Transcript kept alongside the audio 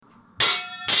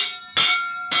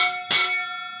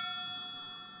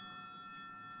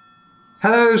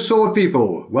Hello, sword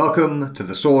people. Welcome to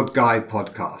the Sword Guy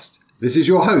podcast. This is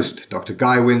your host, Dr.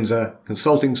 Guy Windsor,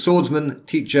 consulting swordsman,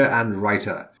 teacher, and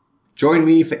writer. Join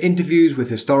me for interviews with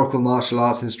historical martial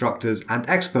arts instructors and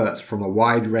experts from a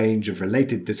wide range of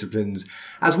related disciplines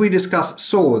as we discuss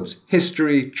swords,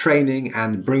 history, training,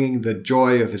 and bringing the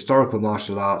joy of historical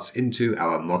martial arts into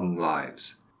our modern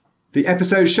lives. The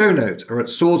episode show notes are at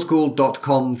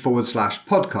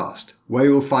swordschool.com/podcast, where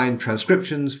you'll find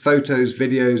transcriptions, photos,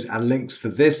 videos, and links for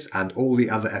this and all the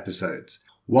other episodes.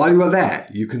 While you are there,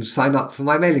 you can sign up for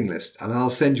my mailing list, and I'll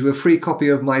send you a free copy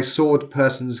of my Sword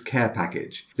Person's Care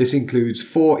Package. This includes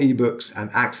 4 ebooks and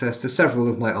access to several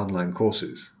of my online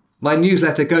courses. My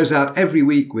newsletter goes out every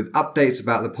week with updates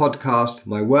about the podcast,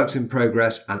 my works in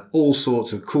progress, and all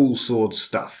sorts of cool sword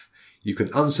stuff. You can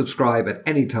unsubscribe at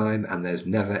any time, and there's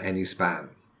never any spam.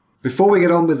 Before we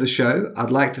get on with the show, I'd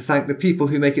like to thank the people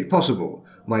who make it possible,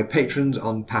 my patrons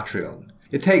on Patreon.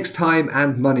 It takes time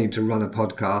and money to run a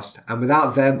podcast, and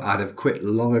without them, I'd have quit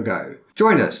long ago.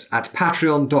 Join us at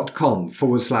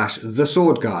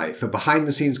patreon.com/theswordguy for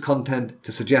behind-the-scenes content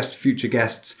to suggest future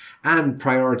guests and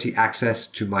priority access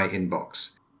to my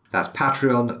inbox. That's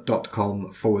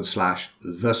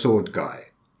patreon.com/theswordguy.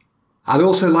 I'd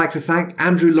also like to thank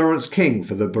Andrew Lawrence King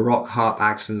for the Baroque harp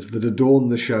accents that adorn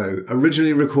the show,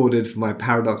 originally recorded for my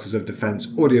Paradoxes of Defense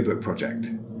audiobook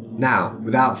project. Now,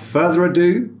 without further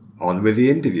ado, on with the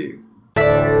interview.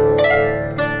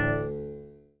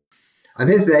 I'm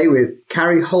here today with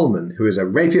Kari Holman, who is a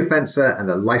rapier fencer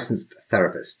and a licensed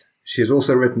therapist. She has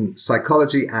also written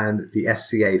Psychology and the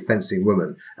SCA Fencing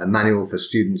Woman, a manual for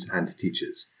students and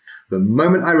teachers. The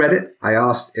moment I read it, I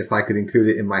asked if I could include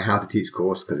it in my How to Teach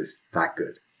course because it's that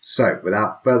good. So,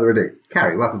 without further ado,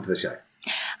 Kari, welcome to the show.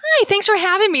 Hi, thanks for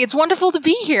having me. It's wonderful to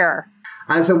be here.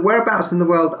 And so, whereabouts in the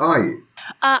world are you?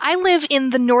 I live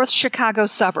in the North Chicago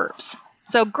suburbs,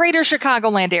 so greater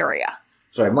Chicagoland area.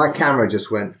 Sorry, my camera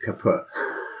just went kaput.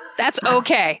 That's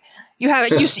okay.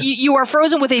 You are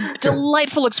frozen with a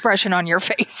delightful expression on your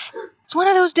face. It's one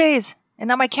of those days. And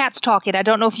now my cat's talking. I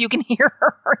don't know if you can hear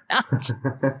her or not.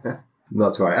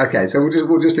 Not to worry. Okay, so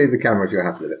we'll just leave the camera if you're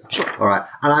happy with it. Sure. All right.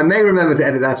 And I may remember to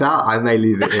edit that out. I may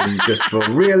leave it in just for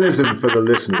realism for the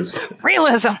listeners.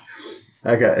 Realism.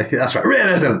 Okay, that's right.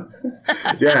 Realism.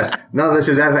 Yes. None of this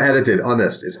is ever edited.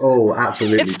 Honest. It's all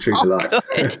absolutely true to life.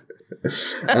 Good.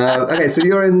 Okay, so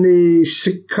you're in the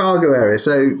Chicago area.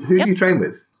 So who do you train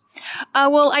with?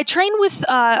 Well, I train with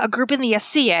a group in the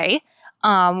SCA.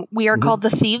 We are called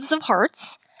the Thieves of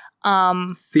Hearts.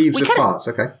 Thieves of Hearts,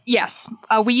 okay. Yes.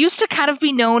 We used to kind of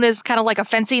be known as kind of like a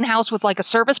fencing house with like a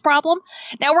service problem.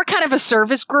 Now we're kind of a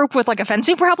service group with like a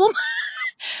fencing problem.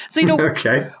 So,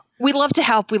 okay. We love to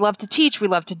help. We love to teach. We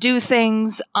love to do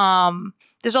things.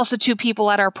 There's also 2 people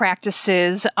at our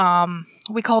practices.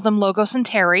 We call them Logos and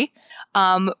Terry.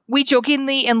 We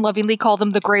jokingly and lovingly call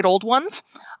them the great old ones.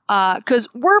 Because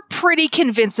we're pretty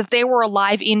convinced if they were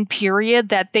alive in period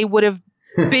that they would have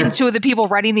been 2 of the people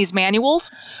writing these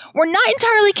manuals. We're not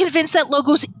entirely convinced that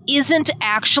Logos isn't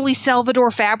actually Salvador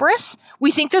Fabris.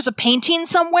 We think there's a painting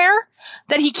somewhere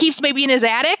that he keeps maybe in his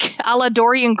attic, a la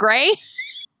Dorian Gray.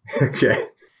 Okay.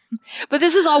 But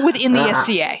this is all within the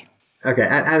SCA. Okay,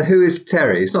 and who is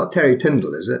Terry? It's not Terry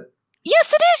Tyndall, is it?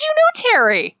 Yes, it is. You know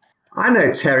Terry. I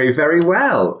know Terry very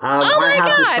well. Oh my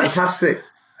God. This fantastic...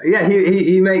 Yeah,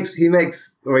 he makes,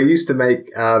 or he used to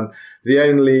make, the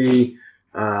only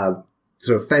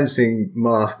sort of fencing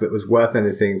mask that was worth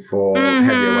anything for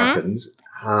heavier weapons.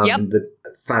 The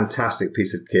fantastic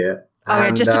piece of gear. Oh,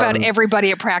 yeah, just about everybody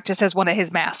at practice has one of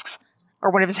his masks, or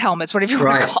one of his helmets, whatever you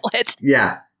want to call it.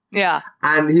 Yeah. Yeah.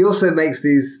 And he also makes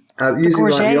these, using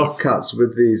like the offcuts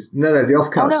with these, the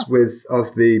offcuts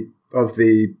of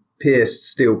the pierced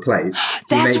steel plates.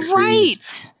 That's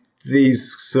right.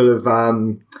 These sort of,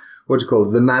 what do you call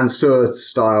it? The Mansour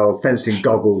style fencing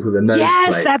goggles with a nose plate.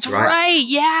 Yes, that's right.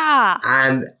 Yeah.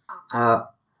 And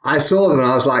I saw them and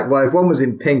I was like, well, if one was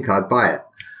in pink, I'd buy it.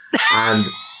 And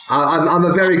I'm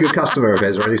a very good customer of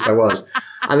his, or at least I was.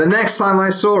 And the next time I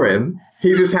saw him,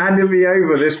 he just handed me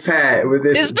over this pair with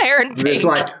this pair in pink. This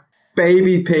like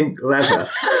baby pink leather.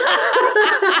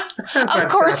 Of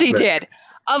course he did.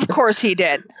 Of course he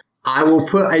did. I will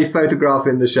put a photograph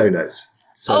in the show notes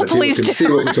so that people can see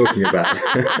what we're talking about.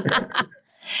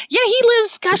 Yeah, he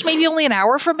lives, maybe only an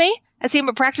hour from me. I see him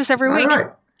at practice every week. All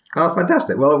right. Oh,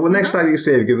 fantastic. Well, next time you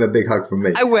see him, give him a big hug from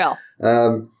me. I will.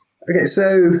 Okay,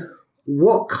 so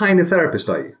what kind of therapist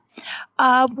are you?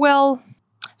 Well,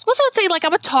 suppose I would say like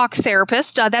I'm a talk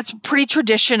therapist. That's pretty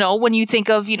traditional when you think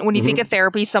of, when you think of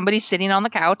therapy, somebody sitting on the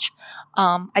couch.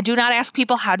 I do not ask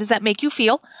people, how does that make you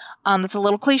feel? That's a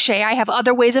little cliche. I have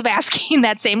other ways of asking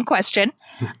that same question.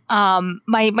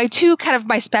 My two kind of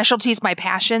my specialties, my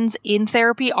passions in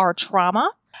therapy are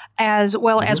trauma, as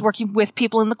well as working with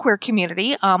people in the queer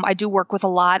community. I do work with a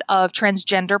lot of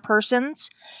transgender persons,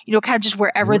 kind of just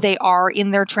wherever they are in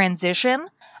their transition.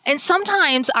 And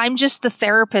sometimes I'm just the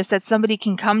therapist that somebody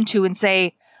can come to and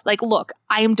say, like, look,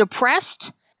 I am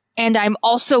depressed and I'm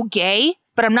also gay,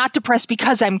 but I'm not depressed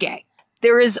because I'm gay.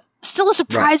 There is still a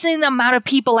surprising amount of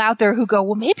people out there who go,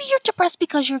 well, maybe you're depressed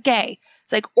because you're gay.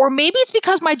 It's like, or maybe it's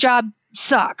because my job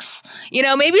sucks.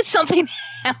 Maybe it's something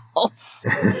else.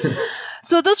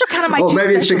 So those are kind of my two Or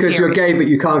maybe it's because you're gay, but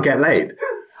you can't get laid.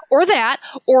 Or that,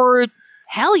 or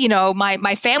hell,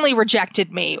 my family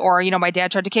rejected me, or, my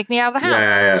dad tried to kick me out of the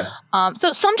house.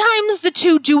 So sometimes the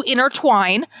two do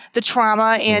intertwine, the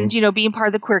trauma and, being part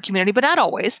of the queer community, but not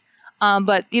always.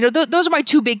 But, those are my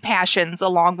two big passions,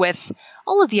 along with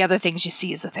all of the other things you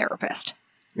see as a therapist.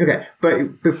 Okay.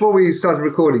 But before we started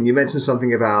recording, you mentioned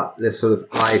something about this sort of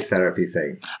eye therapy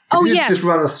thing. Could you just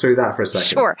run us through that for a second?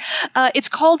 Sure. It's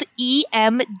called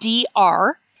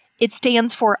EMDR. It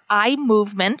stands for eye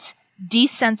movement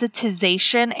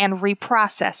desensitization and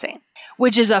reprocessing,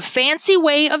 which is a fancy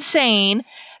way of saying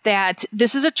that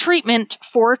this is a treatment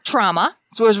for trauma.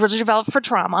 So it was originally developed for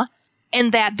trauma.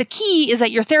 And that the key is that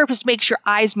your therapist makes your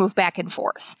eyes move back and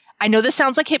forth. I know this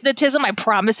sounds like hypnotism. I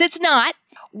promise it's not.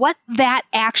 What that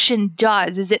action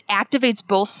does is it activates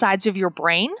both sides of your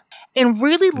brain and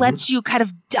really lets you kind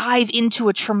of dive into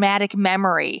a traumatic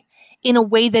memory in a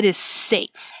way that is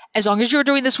safe. As long as you're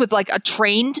doing this with like a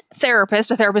trained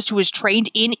therapist, a therapist who is trained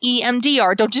in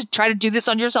EMDR, don't just try to do this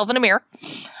on yourself in a mirror.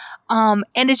 And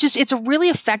it's a really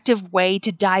effective way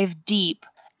to dive deep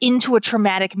into a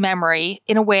traumatic memory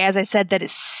in a way, as I said, that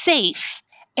is safe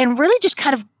and really just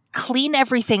kind of clean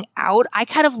everything out. I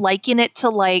kind of liken it to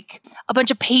like a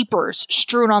bunch of papers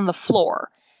strewn on the floor.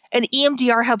 And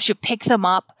EMDR helps you pick them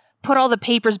up, put all the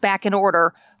papers back in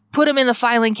order, put them in the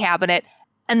filing cabinet,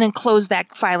 and then close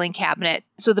that filing cabinet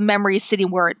so the memory is sitting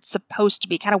where it's supposed to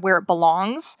be, kind of where it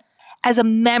belongs, as a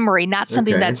memory, not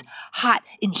something that's hot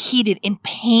and heated and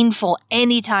painful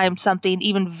anytime something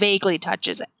even vaguely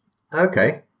touches it.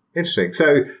 Okay, interesting.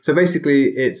 So basically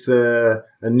it's a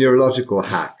neurological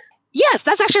hack. Yes,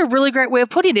 that's actually a really great way of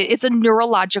putting it. It's a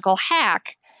neurological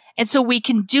hack. And so we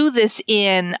can do this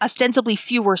in ostensibly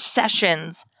fewer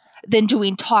sessions than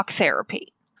doing talk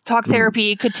therapy. Talk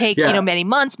therapy could take, many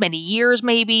months, many years,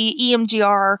 maybe.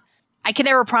 EMDR, I can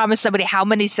never promise somebody how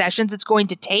many sessions it's going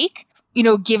to take,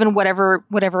 given whatever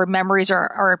memories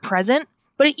are present.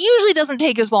 But it usually doesn't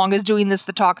take as long as doing this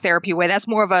the talk therapy way. That's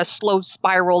more of a slow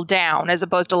spiral down as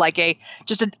opposed to like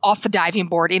just an off the diving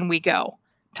board, in we go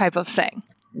type of thing.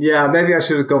 Yeah, maybe I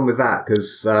should have gone with that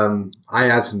because I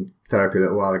had some therapy a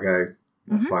little while ago,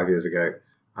 5 years ago,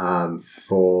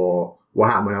 for what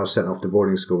happened when I was sent off to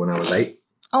boarding school when I was 8.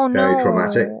 Oh, no. Very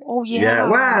traumatic. Oh, yeah. Yeah,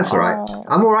 well, that's all right.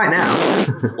 I'm all right now.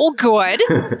 Oh, good.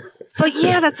 But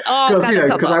yeah, that's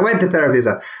because I went to therapy and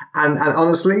stuff. And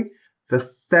honestly, the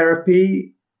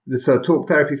sort of talk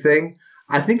therapy thing,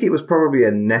 I think it was probably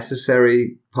a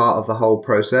necessary part of the whole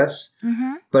process,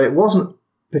 but it wasn't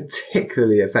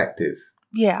particularly effective.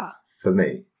 Yeah. For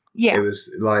me. Yeah. It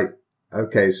was like,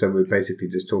 okay, so we're basically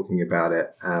just talking about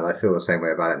it, and I feel the same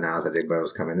way about it now as I did when I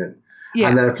was coming in. Yeah.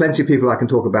 And there are plenty of people I can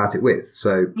talk about it with.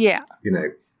 So,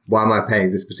 why am I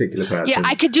paying this particular person? Yeah,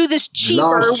 I could do this cheaper.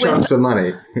 Large chunks of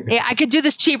money. Yeah, I could do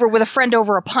this cheaper with a friend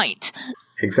over a pint.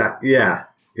 Exactly. Yeah.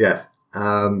 Yes.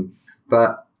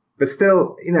 But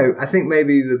still, I think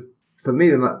maybe for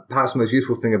me, perhaps the most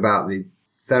useful thing about the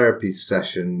therapy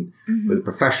session with a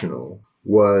professional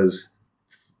was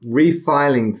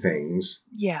refiling things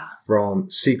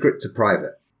from secret to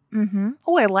private.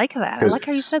 Oh, I like that. I like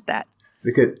how you said that.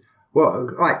 Because,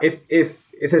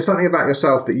 if there's something about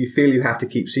yourself that you feel you have to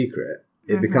keep secret,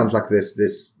 it becomes like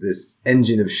this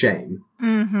engine of shame.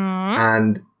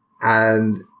 And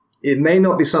it may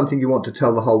not be something you want to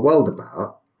tell the whole world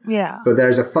about. Yeah. But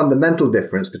there is a fundamental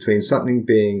difference between something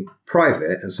being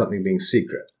private and something being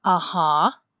secret.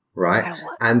 Right?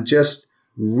 And just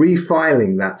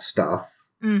refiling that stuff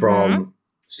from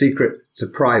secret to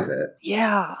private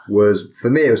was, for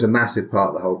me, it was a massive part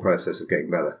of the whole process of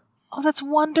getting better. Oh, that's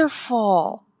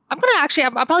wonderful. I'm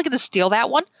probably going to steal that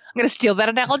one. I'm going to steal that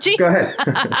analogy. Go ahead.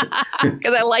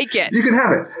 Because I like it. You can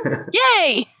have it.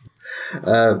 Yay!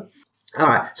 All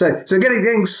right. So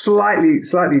getting slightly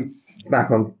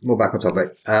back on topic.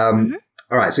 All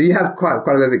right. So you have quite a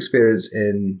bit of experience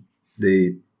in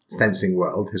the fencing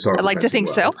world, I'd historical like to fencing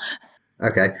think world. so.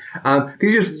 Okay. Can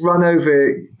you just run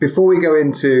over, before we go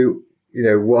into,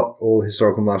 what all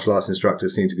historical martial arts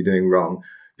instructors seem to be doing wrong,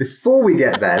 before we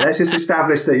get there, let's just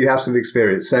establish that you have some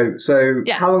experience. So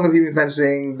Yeah. how long have you been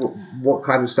fencing? What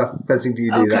kind of fencing do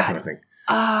you do? That kind of thing.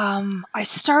 I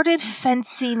started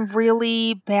fencing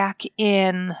really back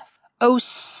in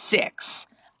 2006.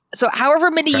 So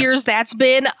however many years that's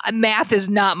been, math is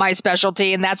not my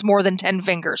specialty, and that's more than 10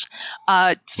 fingers.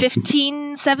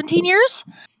 15, 17 years,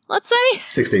 let's say?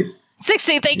 16.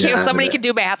 16, thank you. Somebody can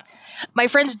do math. My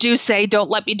friends do say, don't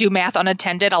let me do math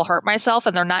unattended. I'll hurt myself,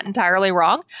 and they're not entirely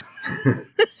wrong.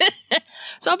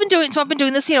 So I've been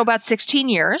doing this, about 16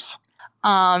 years.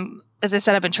 As I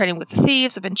said, I've been training with the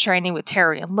Thieves. I've been training with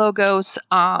Terry and Logos.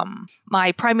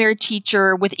 My primary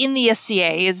teacher within the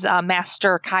SCA is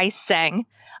Master Kai Seng.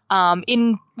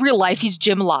 In real life, he's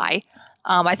Jim Lai.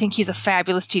 I think he's a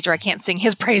fabulous teacher. I can't sing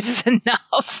his praises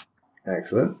enough.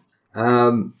 Excellent.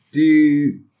 Do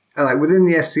you, within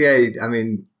the SCA,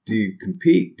 do you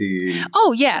compete? Do you?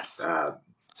 Oh, yes.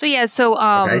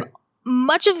 Okay.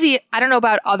 Much of the, I don't know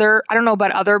about other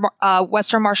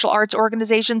Western martial arts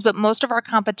organizations, but most of our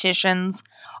competitions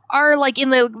are like in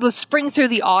the spring through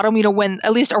the autumn, when,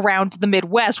 at least around the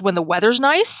Midwest, when the weather's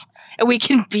nice and we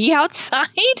can be outside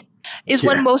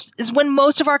when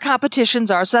most of our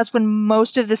competitions are. So that's when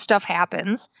most of this stuff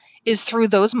happens, is through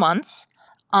those months.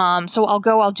 So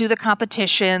I'll do the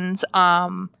competitions,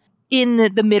 in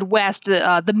the Midwest.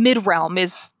 The mid realm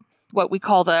is what we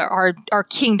call our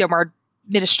kingdom, our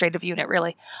administrative unit,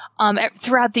 really.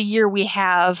 Throughout the year, we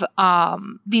have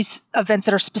these events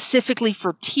that are specifically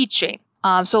for teaching.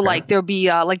 Like there'll be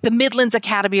like the Midlands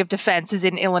Academy of Defense is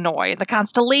in Illinois. The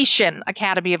Constellation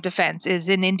Academy of Defense is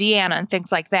in Indiana, and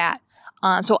things like that.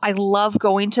 So I love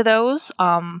going to those.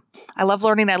 I love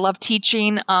learning. I love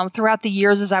teaching. Throughout the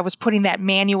years, as I was putting that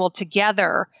manual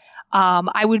together,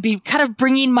 I would be kind of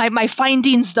bringing my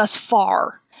findings thus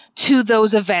far to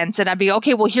those events, and I'd be,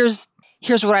 okay, well, here's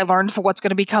what I learned for what's going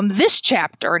to become this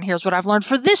chapter, and here's what I've learned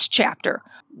for this chapter.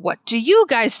 What do you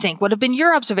guys think? What have been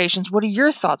your observations? What are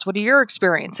your thoughts? What are your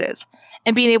experiences?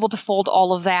 And being able to fold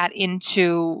all of that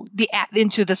into the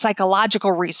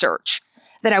psychological research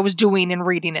that I was doing and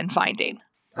reading and finding.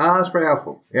 That's very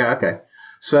helpful. Yeah, okay.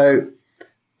 So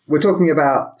we're talking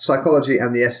about psychology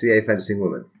and the SCA Fencing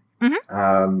Woman.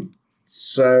 Mm-hmm.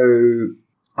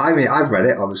 I've read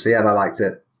it, obviously, and I liked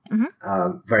it.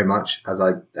 Mm-hmm. Very much, as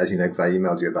you know, because I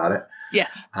emailed you about it.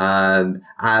 Yes. And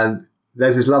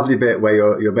there's this lovely bit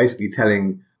where you're basically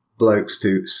telling blokes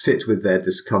to sit with their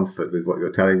discomfort with what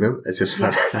you're telling them. It's just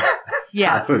fun.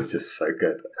 Yes. That was just so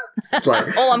good. It's like,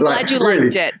 I'm glad you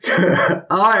liked it.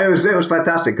 It was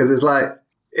fantastic, because it's like,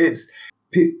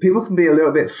 people can be a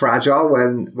little bit fragile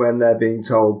when they're being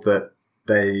told that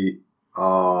they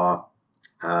are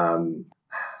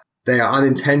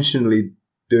unintentionally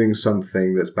doing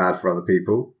something that's bad for other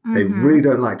people. Mm-hmm. They really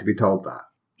don't like to be told that.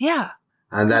 Yeah.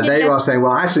 And then they are saying,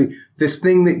 well, actually, this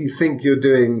thing that you think you're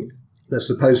doing that's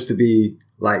supposed to be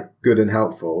like good and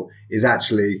helpful is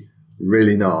actually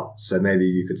really not. So maybe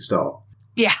you could stop.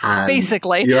 Yeah, and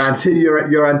basically. You're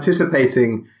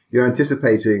anticipating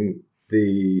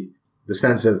the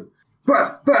sense of,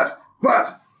 but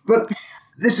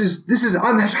this is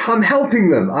I'm helping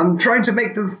them. I'm trying to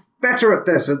make them better at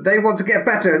this, and they want to get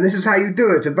better, and this is how you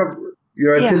do it. And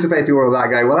you're anticipating all of that,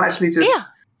 going, well, actually,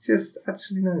 just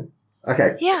actually no.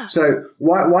 Okay. Yeah. So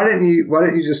why don't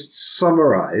you just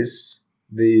summarize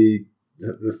the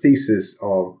thesis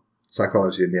of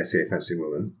psychology in the SCA Fencing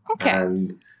Woman,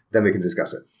 and then we can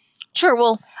discuss it. Sure.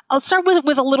 Well, I'll start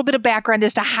with a little bit of background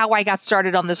as to how I got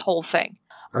started on this whole thing.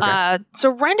 Okay.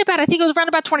 So around about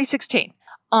 2016.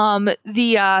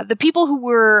 The people who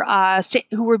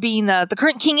were being the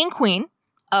current king and queen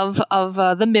of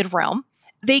the mid realm,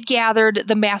 they gathered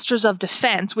the Masters of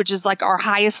Defense, which is like our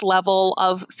highest level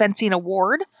of fencing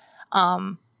award.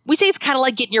 We say it's kind of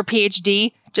like getting your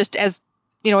PhD, just as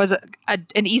as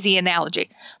an easy analogy.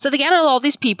 So they gathered all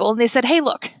these people and they said, hey,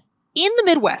 look, in the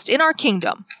Midwest, in our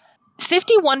kingdom,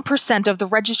 51% of the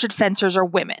registered fencers are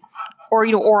women,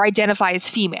 or identify as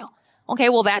female. Okay,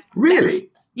 well really.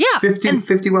 Yeah.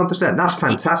 51%. That's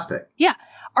fantastic. Yeah.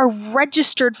 Are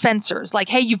registered fencers. Like,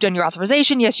 hey, you've done your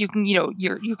authorization. Yes, you can,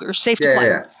 you're safe to play.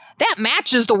 Yeah. That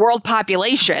matches the world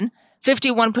population.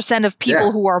 51% of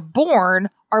people who are born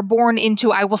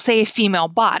into, I will say, a female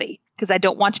body, because I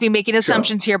don't want to be making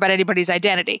assumptions here about anybody's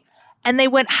identity. And they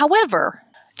went, however,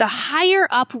 the higher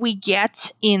up we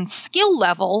get in skill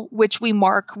level, which we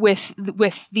mark with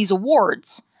these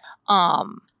awards,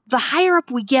 the higher up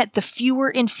we get, the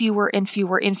fewer and fewer and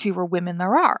fewer and fewer women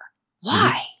there are.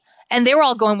 Why? Mm-hmm. And they were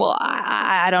all going, well,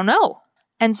 I don't know.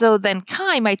 And so then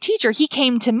Kai, my teacher, he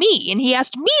came to me and he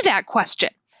asked me that question.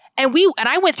 And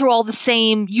I went through all the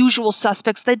same usual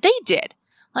suspects that they did.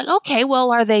 Like, okay,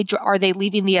 well, are they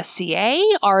leaving the SCA?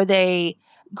 Are they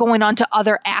going on to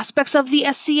other aspects of the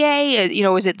SCA?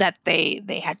 Is it that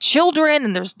they had children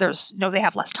and there's they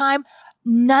have less time?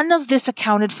 None of this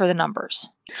accounted for the numbers.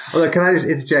 Although, can I just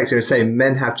interject here and say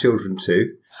men have children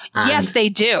too? Yes, they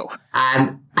do.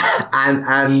 And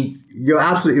you're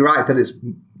absolutely right that it's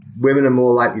women are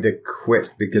more likely to quit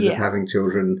because of having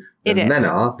children than men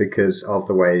are because of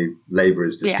the way labor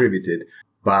is distributed.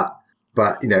 Yeah.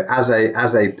 But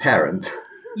as a parent,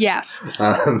 yes,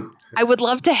 I would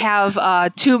love to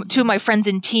have two of my friends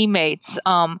and teammates,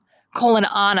 Cole and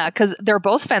Anna, because they're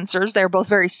both fencers. They're both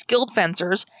very skilled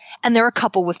fencers, and they're a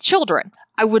couple with children.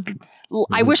 I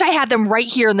wish I had them right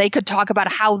here, and they could talk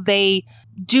about how they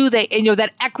do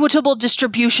that equitable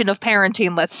distribution of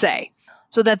parenting, let's say,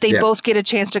 so that they both get a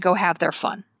chance to go have their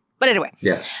fun. But anyway,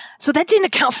 so that didn't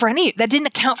account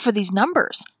for these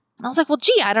numbers. And I was like, well,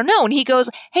 gee, I don't know. And he goes,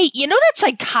 hey, that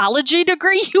psychology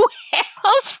degree you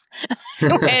have?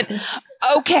 I went,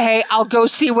 okay, I'll go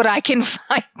see what I can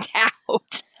find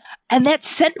out. And that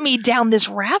sent me down this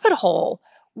rabbit hole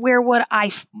where what I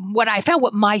found,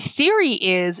 what my theory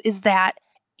is that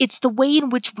it's the way in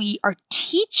which we are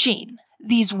teaching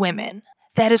these women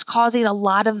that is causing a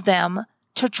lot of them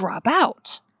to drop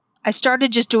out. I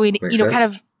started just doing, kind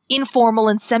of informal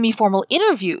and semi-formal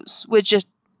interviews with just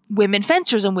women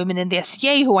fencers and women in the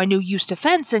SCA who I knew used to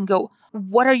fence and go,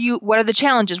 what are the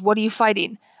challenges? What are you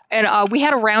fighting? And we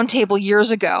had a round table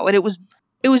years ago, and it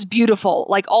was beautiful.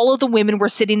 Like, all of the women were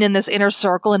sitting in this inner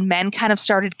circle, and men kind of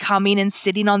started coming and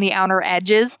sitting on the outer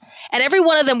edges. And every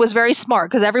one of them was very smart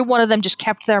because every one of them just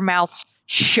kept their mouths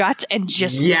shut and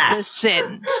just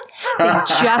listened. They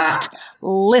just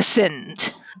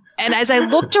listened. And as I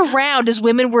looked around, as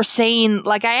women were saying,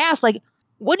 like, I asked, like,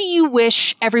 what do you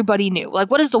wish everybody knew?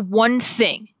 Like, what is the one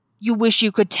thing you wish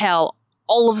you could tell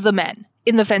all of the men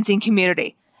in the fencing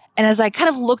community? And as I kind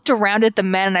of looked around at the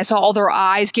men and I saw all their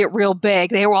eyes get real big,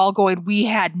 they were all going, we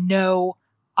had no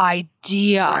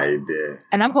idea.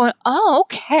 And I'm going, oh,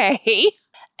 okay.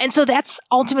 And so that's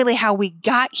ultimately how we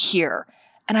got here.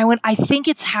 And I went, I think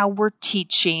it's how we're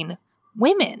teaching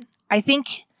women. I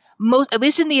think at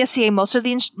least in the SCA, most of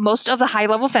the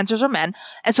high-level fencers are men,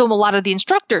 and so a lot of the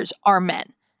instructors are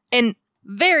men. And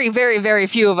very, very, very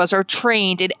few of us are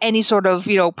trained in any sort of,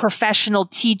 professional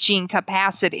teaching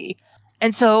capacity.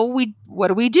 And so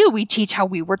what do? We teach how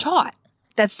we were taught.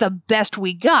 That's the best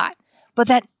we got. But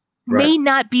that may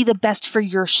not be the best for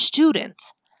your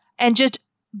students. And just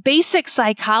basic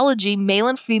psychology, male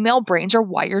and female brains are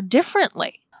wired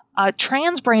differently.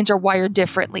 Trans brains are wired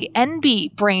differently.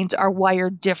 NB brains are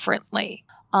wired differently.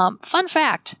 Fun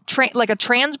fact: like a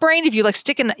trans brain, if you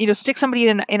stick somebody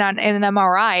in an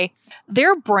MRI,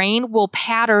 their brain will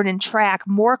pattern and track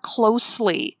more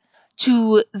closely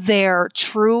to their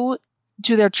true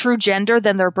gender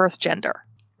than their birth gender.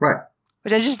 Right.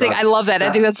 Which I just think I love that. I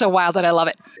think that's so wild that I love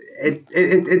it.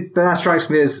 But that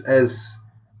strikes me as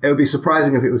it would be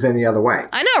surprising if it was any other way.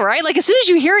 I know, right? Like, as soon as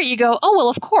you hear it, you go, "Oh, well,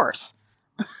 of course."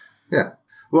 Yeah.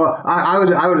 Well,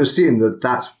 I would assume that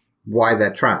that's why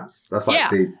they're trans. That's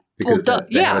like because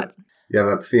you have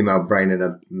a female brain in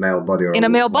a male body or in a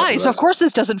male body. So of course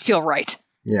this doesn't feel right.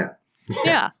 Yeah.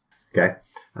 Yeah. Okay.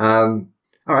 All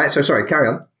right. So sorry. Carry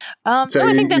on. I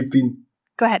think that.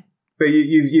 Go ahead. But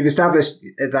you've established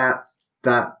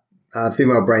that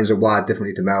female brains are wired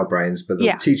differently to male brains, but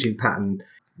the teaching pattern,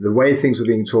 the way things were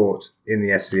being taught in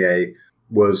the SCA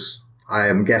was, I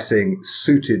am guessing,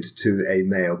 suited to a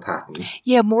male pattern.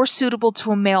 Yeah, more suitable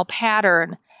to a male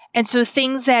pattern. And so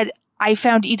things that I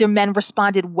found either men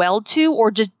responded well to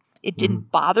or just it didn't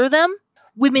bother them,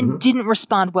 women didn't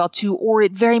respond well to, or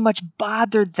it very much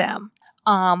bothered them.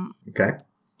 Okay.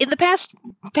 In the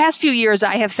past few years,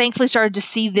 I have thankfully started to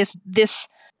see this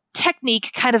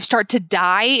technique kind of start to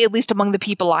die, at least among the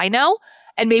people I know.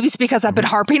 And maybe it's because I've been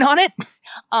harping on it,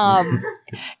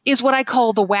 is what I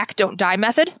call the whack, don't die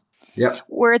method. Yep.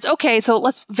 Where it's, okay, so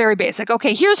let's, very basic.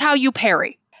 Okay, here's how you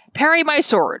parry. Parry my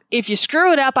sword. If you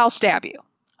screw it up, I'll stab you.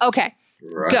 Okay,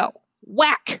 go.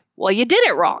 Whack. Well, you did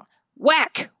it wrong.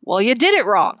 Whack. Well, you did it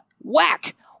wrong.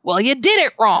 Whack. Well, you did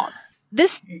it wrong.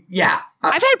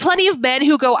 I've had plenty of men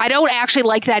who go, I don't actually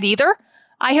like that either.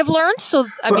 I have learned. So,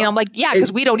 I'm like,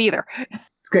 because we don't either.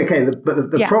 Okay. But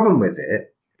the problem with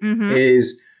it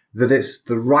is that it's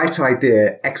the right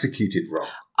idea executed wrong.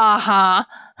 Uh-huh.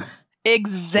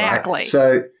 Exactly.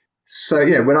 Right? So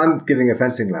when I'm giving a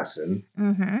fencing lesson,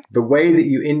 the way that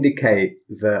you indicate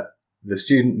that the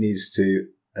student needs to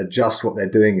adjust what they're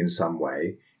doing in some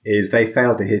way is they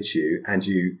fail to hit you and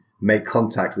you make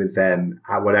contact with them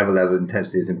at whatever level of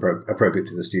intensity is appropriate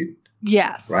to the student.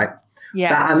 Yes. Right?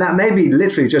 Yes. And that may be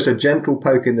literally just a gentle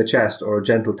poke in the chest or a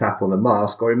gentle tap on the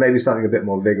mask, or it may be something a bit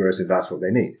more vigorous if that's what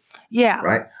they need. Yeah.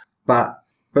 Right? But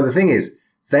the thing is,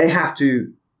 they have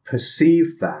to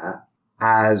perceive that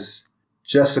as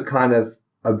just a kind of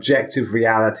objective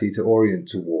reality to orient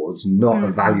towards, not a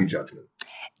value judgment.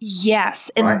 Yes.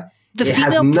 And right? the it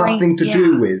has nothing to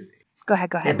do with... Go ahead.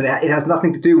 Yeah, but it has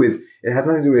nothing to do with...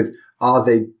 are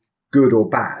they good or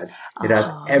bad? It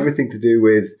has everything to do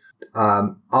with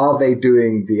are they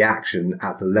doing the action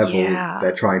at the level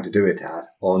they're trying to do it at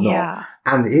or not? Yeah.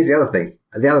 And here's the other thing.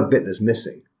 The other bit that's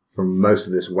missing from most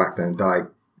of this whack, don't die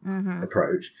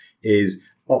approach is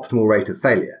optimal rate of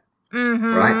failure.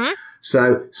 Right?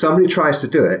 So somebody tries to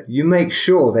do it. You make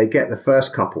sure they get the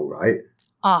first couple right.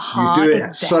 You do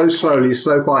it so slowly,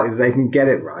 so quietly that they can get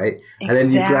it right. And then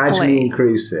you gradually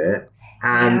increase it.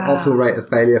 And optimal rate of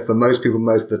failure for most people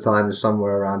most of the time is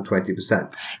somewhere around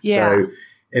 20%. Yeah. So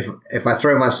if I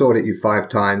throw my sword at you 5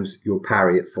 times, you'll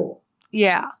parry it 4.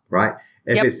 Yeah. Right?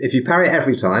 If you parry it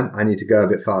every time, I need to go a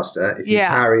bit faster. If you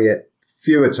parry it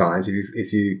fewer times,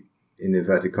 if you in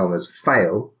inverted commas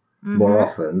fail more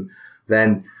often,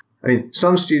 then I mean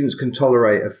some students can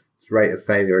tolerate a rate of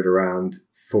failure at around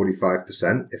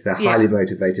 45% if they're highly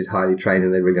motivated, highly trained,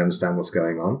 and they really understand what's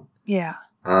going on. Yeah.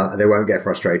 They won't get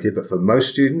frustrated, but for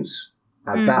most students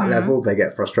at that level, they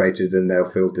get frustrated and they'll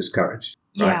feel discouraged.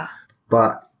 Right? Yeah.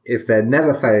 But if they're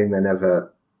never failing, they're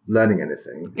never learning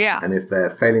anything. Yeah. And if they're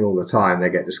failing all the time, they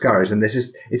get discouraged. And it's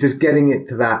just getting it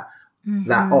to that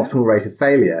optimal rate of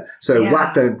failure. So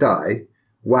whack, don't die.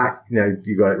 Whack,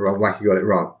 you got it wrong. Whack, you got it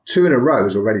wrong. 2 in a row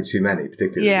is already too many,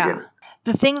 particularly at the beginning.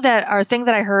 The thing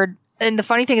that I heard, and the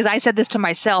funny thing is I said this to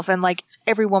myself and like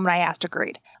every woman I asked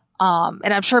agreed. And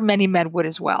I'm sure many men would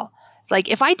as well. Like,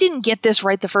 if I didn't get this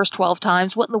right the first 12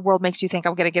 times, what in the world makes you think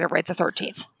I'm going to get it right the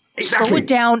 13th? Exactly. Slow it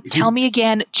down. Tell me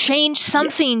again. Change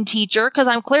something, teacher, because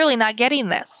I'm clearly not getting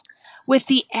this. With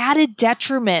the added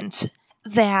detriment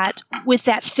that with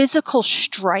that physical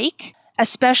strike,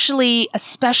 especially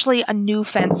a new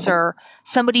fencer,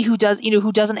 somebody who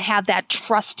doesn't have that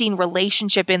trusting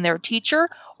relationship in their teacher,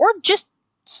 or just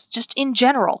in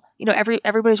general,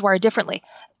 everybody's wired differently.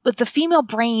 But the female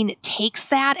brain takes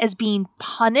that as being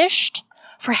punished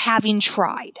for having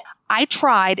tried. I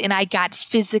tried and I got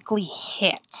physically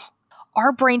hit.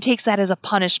 Our brain takes that as a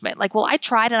punishment. Like, well, I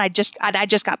tried and I just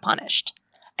got punished.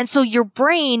 And so your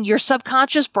brain, your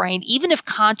subconscious brain, even if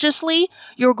consciously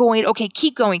you're going, okay,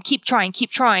 keep going, keep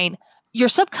trying. Your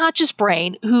subconscious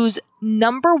brain, whose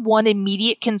number one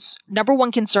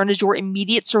concern is your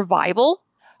immediate survival,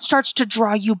 starts to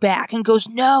draw you back and goes,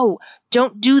 no,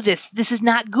 don't do this. This is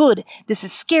not good. This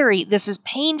is scary. This is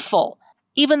painful.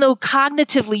 Even though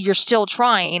cognitively you're still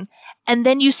trying. And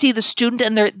then you see the student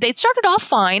and they started off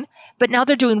fine, but now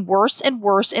they're doing worse and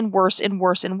worse and worse and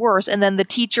worse and worse. And then the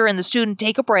teacher and the student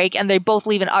take a break and they both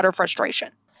leave in utter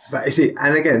frustration. But you see,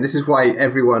 and again, this is why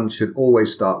everyone should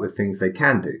always start with things they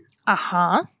can do.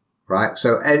 Right.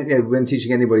 So when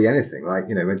teaching anybody anything, like,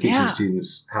 when teaching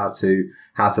students how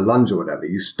to lunge or whatever,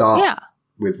 you start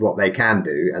with what they can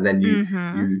do, and then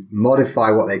you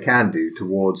modify what they can do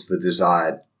towards the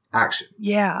desired action.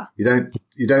 Yeah.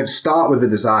 You don't start with the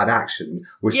desired action,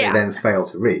 which they then fail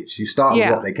to reach. You start with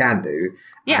what they can do,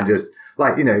 and just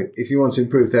like, if you want to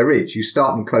improve their reach, you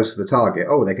start them close to the target.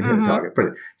 Oh, they can hit the target.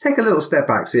 Brilliant. Take a little step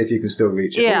back, see if you can still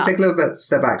reach it. Take a little bit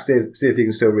step back, see if you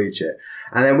can still reach it.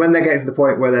 And then when they get to the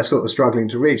point where they're sort of struggling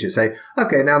to reach it, say,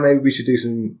 okay, now maybe we should do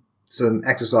some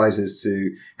exercises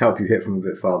to help you hit from a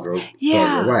bit farther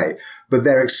away. But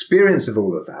their experience of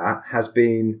all of that has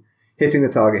been hitting the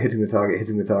target.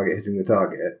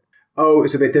 Oh,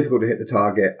 it's a bit difficult to hit the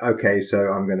target. Okay, so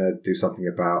I'm going to do something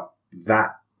about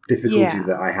that difficulty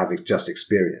that I have just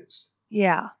experienced.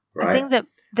 Yeah. Right? The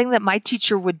thing that my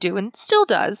teacher would do, and still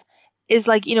does, is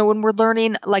like, when we're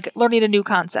learning a new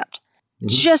concept.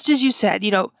 Just as you said,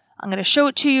 I'm going to show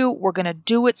it to you. We're going to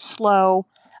do it slow.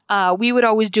 We would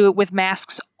always do it with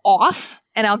masks off,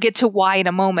 and I'll get to why in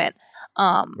a moment.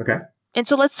 Okay. And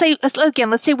so let's say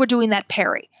we're doing that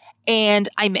parry, and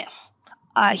I miss.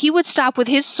 He would stop with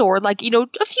his sword, like,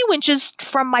 a few inches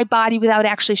from my body without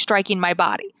actually striking my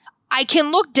body. I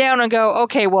can look down and go,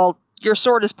 okay, well, your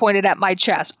sword is pointed at my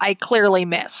chest. I clearly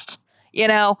missed,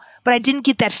 but I didn't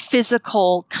get that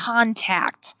physical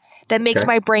contact that makes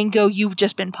my brain go, you've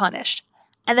just been punished.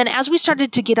 And then as we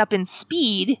started to get up in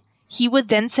speed, he would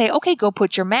then say, okay, go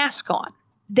put your mask on.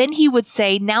 Then he would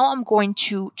say, now I'm going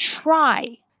to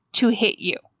try to hit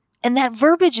you. And that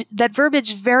verbiage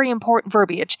is very important.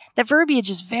 That verbiage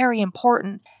is very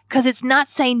important because it's not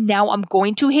saying now I'm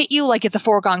going to hit you like it's a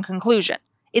foregone conclusion.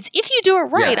 It's if you do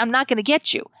it right, I'm not going to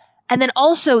get you. And then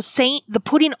also saying the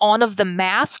putting on of the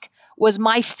mask was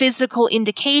my physical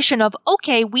indication of,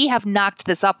 okay, we have knocked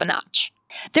this up a notch.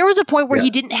 There was a point where he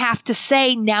didn't have to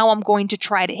say, now I'm going to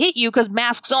try to hit you because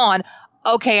mask's on.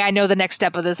 Okay, I know the next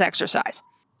step of this exercise.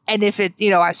 And if it,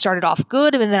 I started off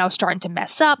good and then I was starting to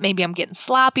mess up, maybe I'm getting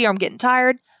sloppy or I'm getting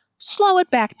tired, slow it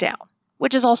back down,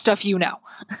 which is all stuff you know.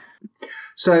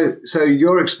 So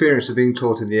your experience of being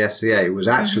taught in the SCA was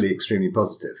actually extremely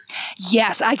positive.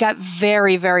 Yes, I got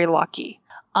very, very lucky.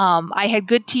 I had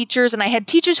good teachers, and I had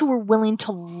teachers who were willing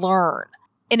to learn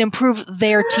and improve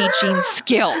their teaching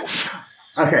skills.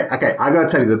 Okay. I got to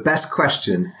tell you, the best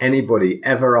question anybody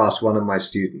ever asked one of my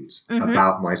students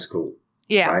about my school.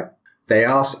 Yeah. Right? They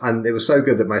asked, and it was so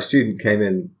good that my student came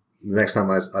in, the next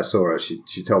time I saw her,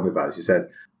 she told me about it. She said,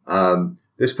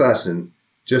 this person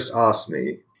just asked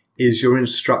me, is your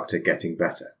instructor getting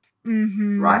better?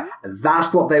 Right? And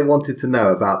that's what they wanted to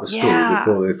know about the school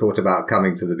before they thought about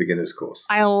coming to the beginner's course.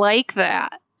 I like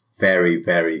that. Very,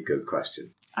 very good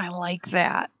question. I like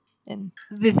that. And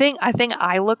the thing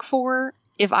I look for,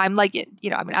 if I'm like,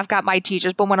 I've got my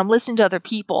teachers, but when I'm listening to other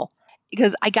people,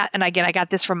 because I got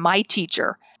this from my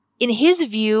teacher. In his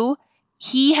view,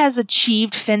 he has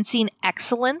achieved fencing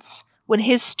excellence when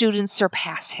his students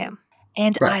surpass him.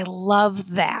 And I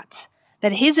love that.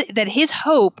 That his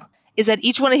hope is that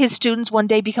each one of his students one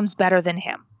day becomes better than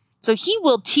him. So he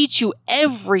will teach you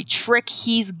every trick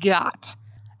he's got.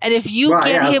 And if you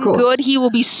get him good, he will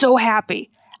be so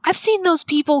happy. I've seen those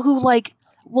people who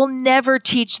will never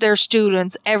teach their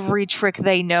students every trick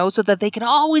they know so that they can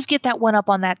always get that one up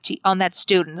on that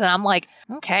student. And I'm like,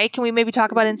 okay, can we maybe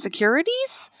talk about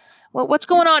insecurities? What's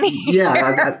going on here?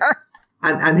 Yeah.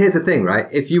 And here's the thing, right?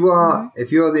 If you're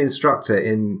the instructor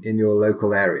in your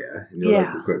local area, in your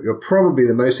local group, you're probably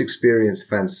the most experienced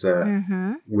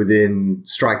fencer within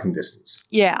striking distance.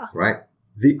 Yeah. Right?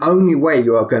 The only way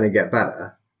you are going to get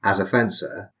better as a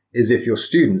fencer is if your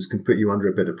students can put you under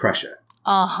a bit of pressure.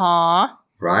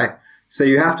 Right? So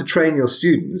you have to train your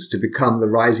students to become the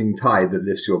rising tide that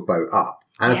lifts your boat up.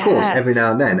 And of course, every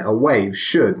now and then, a wave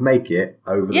should make it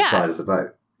over the side of the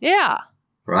boat. Yeah.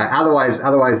 Right? Otherwise,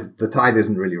 the tide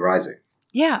isn't really rising.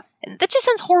 Yeah. And that just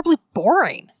sounds horribly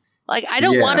boring. Like, I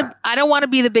don't want to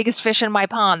be the biggest fish in my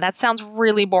pond. That sounds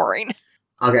really boring.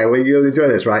 Okay, well, you'll enjoy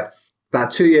this, right?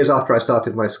 About 2 years after I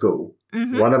started my school,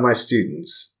 one of my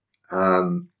students,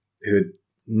 who had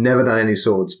never done any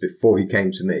swords before he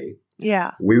came to me,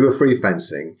 we were free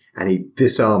fencing, and he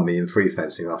disarmed me in free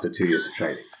fencing after 2 years of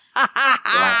training.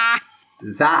 Right?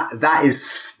 That is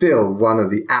still one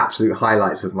of the absolute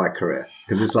highlights of my career.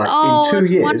 Because it's like, in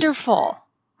 2 years, wonderful.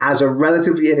 As a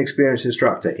relatively inexperienced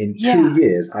instructor, in 2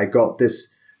 years, I got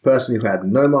this person who had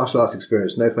no martial arts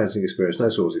experience, no fencing experience, no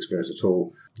swords experience at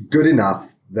all, good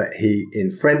enough that he,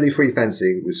 in friendly free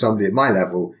fencing with somebody at my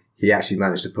level, he actually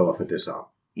managed to pull off a disarm.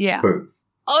 Yeah. Boom.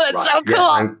 Oh, that's so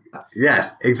cool.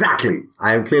 Yes, exactly.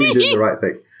 I am clearly doing the right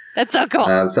thing. That's so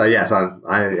cool. So yes,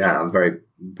 I'm very,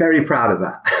 very proud of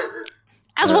that.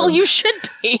 As well you should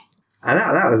be. And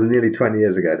that was nearly 20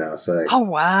 years ago now. So oh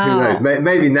wow. Who knows?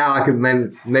 Maybe now I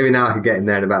could get in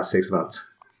there in about 6 months.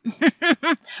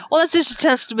 Well, that's just a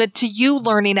testament to you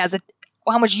learning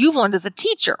how much you've learned as a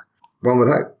teacher. One would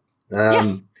hope.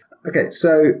 Yes. Okay,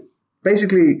 so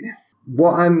basically,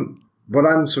 what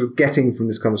I'm sort of getting from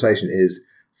this conversation is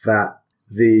that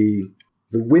the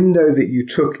window that you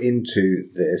took into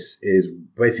this is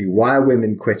basically why are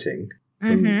women quitting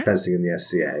from fencing in the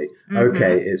SCA?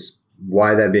 Okay, it's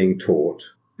why they're being taught.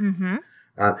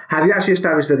 Have you actually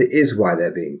established that it is why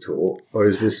they're being taught, or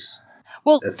is this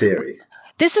a theory?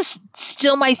 This is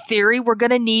still my theory. We're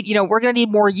going to need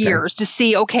more years to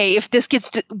see, okay, if this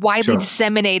gets widely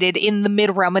disseminated in the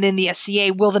mid-realm and in the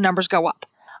SCA, will the numbers go up?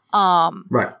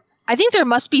 Right. I think there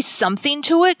must be something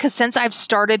to it, because since I've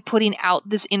started putting out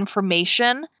this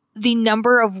information, the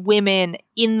number of women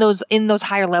in those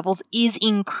higher levels is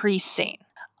increasing.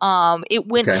 It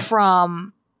went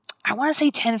from, I want to say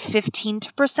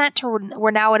 10-15% to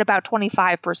we're now at about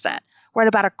 25%. We're at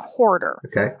about a quarter.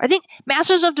 Okay. I think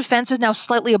Masters of Defense is now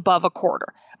slightly above a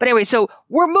quarter. But anyway, so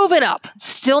we're moving up.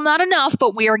 Still not enough,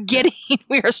 but we are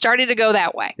starting to go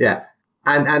that way. Yeah.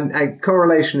 And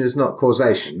correlation is not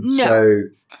causation. No. So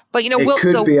but it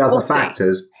could be other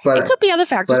factors. But it could be other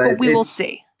factors, but we will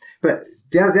see. But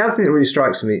the other thing that really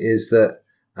strikes me is that,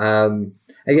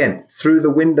 again, through the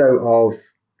window of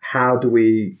how do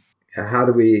we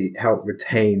help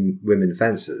retain women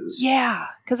fencers? Yeah,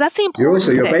 because that's the important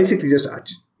thing. You're basically just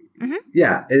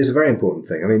Yeah, it is a very important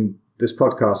thing. I mean, this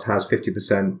podcast has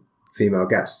 50% female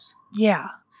guests. Yeah.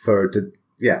 For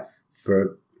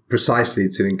precisely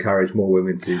to encourage more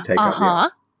women to take up the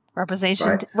art.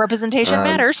 Representation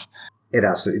matters. It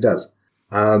absolutely does.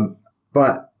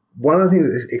 But one of the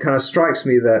things, it kind of strikes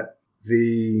me that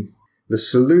the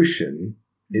solution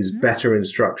is better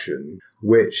instruction,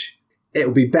 which it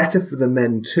will be better for the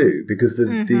men too, because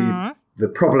the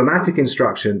problematic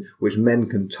instruction which men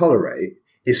can tolerate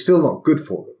is still not good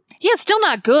for them. Yeah, it's still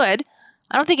not good.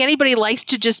 I don't think anybody likes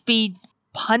to just be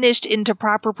punished into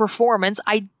proper performance.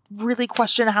 I really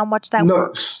question how much that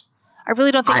works. I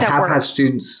really don't think that works.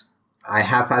 I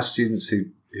have had students who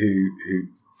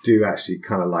do actually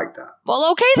kind of like that.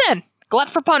 Well, okay then. Glut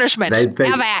for punishment.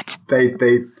 Have at. They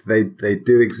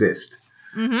do exist.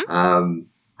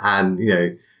 And you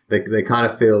know, they kind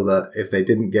of feel that if they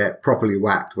didn't get properly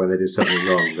whacked when they did something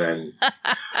wrong, then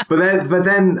but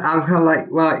then I'm kind of like,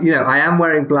 well, you know, I am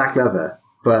wearing black leather,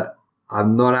 but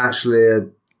I'm not actually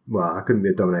I couldn't be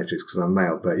a dominatrix because I'm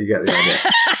male, but you get the idea.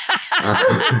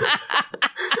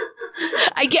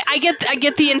 I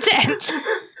get the intent.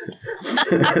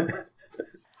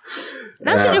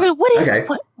 Now,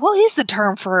 what is the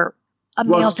term for a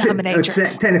male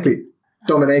dominatrix? Technically,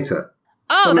 dominator.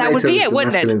 Oh, that would be it,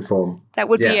 wouldn't it? Form. That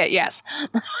would be it, yes.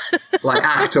 Like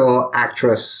actor,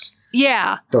 actress.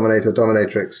 Yeah. Dominator,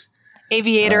 dominatrix.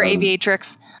 Aviator,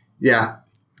 aviatrix. Yeah.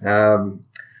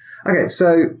 Okay,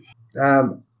 so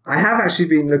I have actually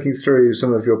been looking through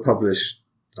some of your published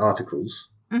articles,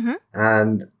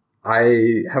 and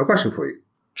I have a question for you.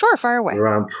 Sure, fire away.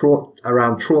 Around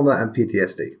trauma and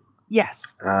PTSD.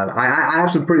 Yes. I have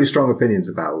some pretty strong opinions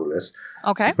about all this.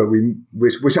 Okay. But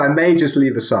which I may just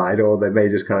leave aside, or they may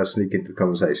just kind of sneak into the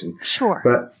conversation. Sure.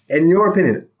 But in your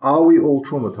opinion, are we all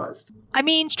traumatized? I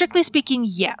mean, strictly speaking,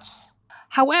 yes.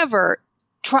 However,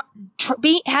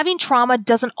 having trauma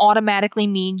doesn't automatically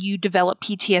mean you develop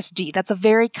PTSD. That's a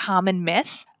very common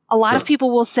myth. A lot of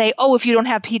people will say, oh, if you don't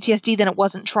have PTSD, then it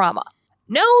wasn't trauma.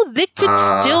 No, that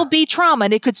could still be trauma,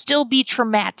 and it could still be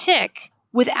traumatic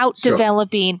without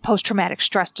developing post-traumatic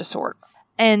stress disorder.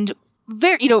 And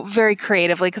very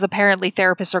creatively, because apparently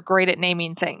therapists are great at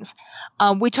naming things.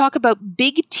 We talk about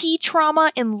big T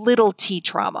trauma and little t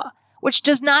trauma, which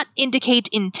does not indicate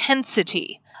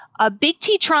intensity. Big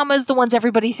T trauma is the ones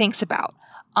everybody thinks about.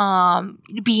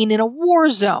 Being in a war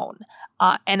zone,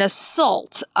 an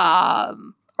assault, a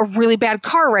really bad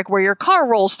car wreck where your car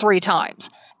rolls 3 times.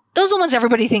 Those are the ones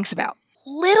everybody thinks about.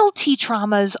 Little t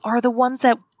traumas are the ones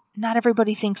that not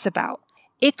everybody thinks about.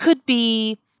 It could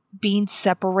be being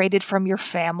separated from your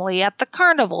family at the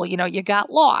carnival. You know, you got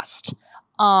lost.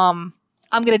 I'm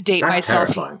going to date myself.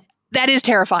 Terrifying. That is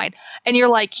terrifying. And you're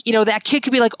like, you know, that kid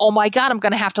could be like, oh my God, I'm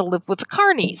going to have to live with the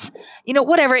carnies. You know,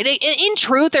 whatever. In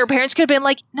truth, their parents could have been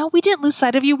like, no, we didn't lose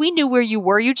sight of you. We knew where you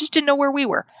were. You just didn't know where we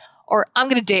were. Or I'm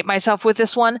going to date myself with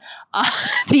this one.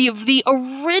 The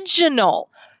original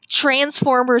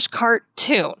Transformers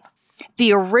cartoon,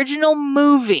 the original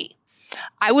movie,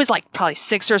 I was like probably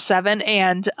 6 or 7,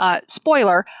 and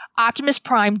spoiler, Optimus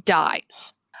Prime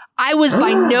dies. I was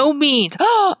by no means,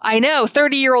 I know,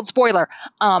 30-year-old spoiler.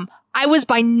 I was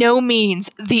by no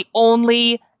means the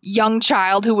only young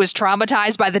child who was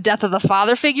traumatized by the death of the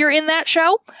father figure in that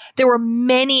show. There were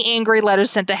many angry letters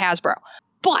sent to Hasbro.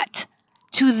 But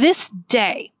to this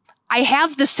day, I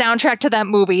have the soundtrack to that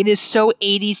movie. It is so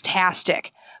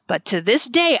 80s-tastic. But to this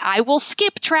day, I will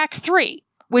skip track 3,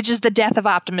 which is the death of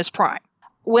Optimus Prime.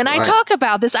 When I talk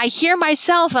about this, I hear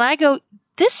myself and I go,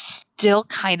 this still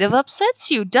kind of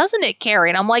upsets you, doesn't it, Kari?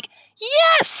 And I'm like,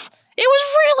 yes, it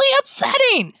was really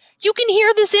upsetting. You can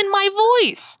hear this in my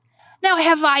voice. Now,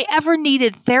 have I ever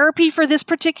needed therapy for this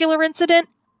particular incident?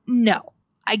 No.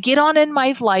 I get on in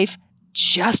my life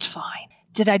just fine.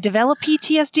 Did I develop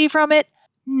PTSD from it?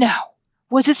 No.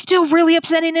 Was it still really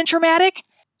upsetting and traumatic?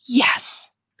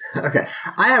 Yes. Okay.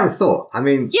 I have a thought. I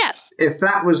mean, yes. If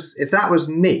that was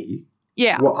me,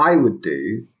 what I would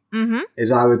do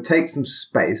is I would take some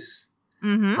space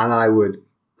and I would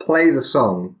play the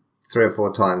song 3 or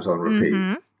 4 times on repeat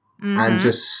and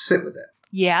just sit with it.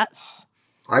 Yes.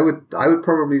 I would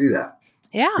probably do that.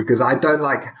 Yeah. Because I don't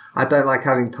like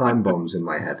having time bombs in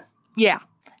my head. Yeah.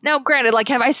 Now, granted, like,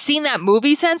 have I seen that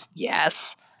movie since?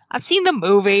 Yes. I've seen the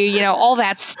movie, you know, all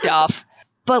that stuff.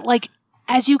 But, like,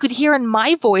 as you could hear in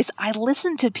my voice, I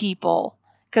listen to people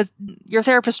because your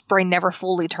therapist's brain never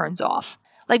fully turns off.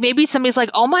 Like, maybe somebody's like,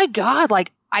 oh my God,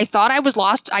 like, I thought I was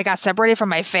lost. I got separated from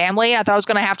my family. I thought I was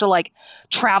going to have to, like,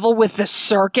 travel with the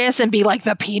circus and be like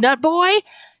the peanut boy.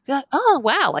 Be like, oh,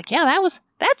 wow. Like, yeah,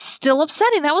 that's still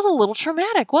upsetting. That was a little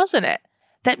traumatic, wasn't it?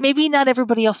 that maybe not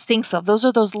everybody else thinks of. Those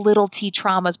are those little T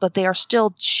traumas, but they are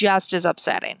still just as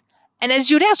upsetting. And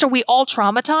as you'd asked, are we all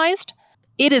traumatized?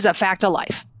 It is a fact of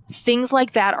life. Things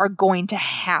like that are going to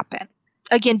happen.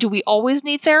 Again, do we always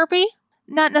need therapy?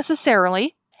 Not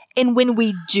necessarily. And when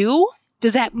we do,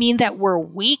 does that mean that we're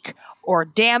weak or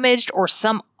damaged or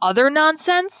some other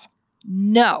nonsense?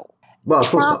 No. Well, of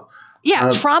course not.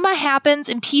 Yeah, trauma happens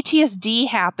and PTSD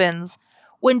happens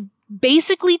when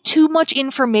basically too much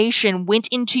information went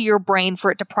into your brain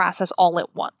for it to process all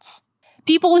at once.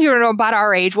 People who are about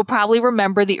our age will probably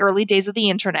remember the early days of the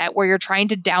internet where you're trying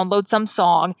to download some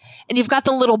song and you've got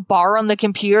the little bar on the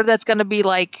computer that's going to be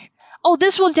like, oh,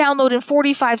 this will download in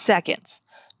 45 seconds,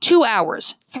 2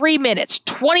 hours, 3 minutes,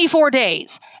 24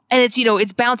 days. And it's,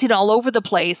 it's bouncing all over the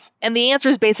place. And the answer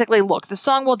is basically, look, the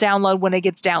song will download when it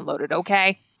gets downloaded,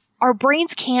 okay? Our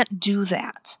brains can't do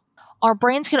that. Our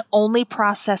brains can only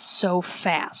process so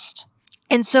fast.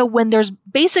 And so when there's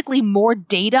basically more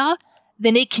data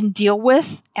than it can deal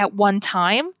with at one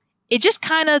time, it just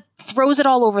kind of throws it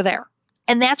all over there.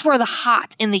 And that's where the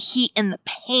hot and the heat and the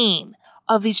pain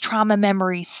of these trauma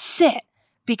memories sit,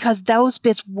 because those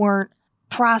bits weren't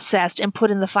processed and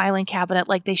put in the filing cabinet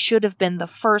like they should have been the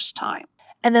first time.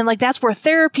 And then that's where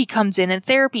therapy comes in, and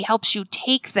therapy helps you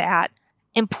take that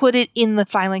and put it in the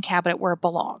filing cabinet where it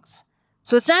belongs.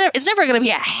 So it's never going to be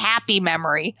a happy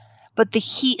memory, but the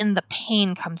heat and the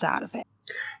pain comes out of it.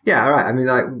 Yeah, all right. I mean,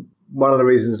 one of the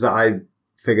reasons that I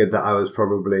figured that I was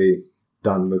probably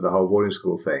done with the whole boarding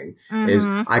school thing is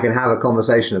I can have a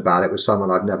conversation about it with someone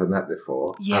I've never met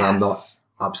before, and I'm not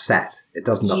upset. It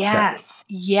doesn't upset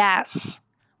me. Yes,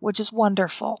 which is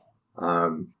wonderful.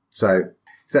 So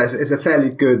it's a fairly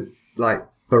good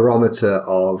barometer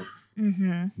of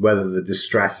whether the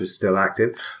distress is still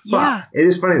active. But it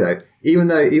is funny though, even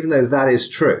though that is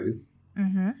true,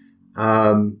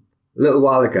 a little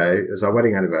while ago, it was our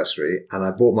wedding anniversary, and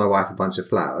I bought my wife a bunch of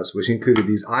flowers, which included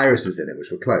these irises in it,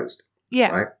 which were closed. Yeah.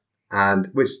 Right?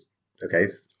 And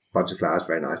bunch of flowers,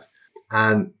 very nice.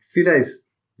 And a few days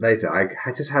later,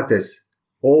 I just had this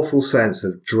awful sense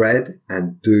of dread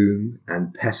and doom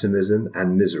and pessimism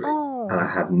and misery. Oh. And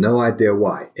I had no idea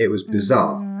why. It was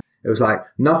bizarre. It was like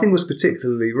nothing was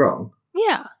particularly wrong.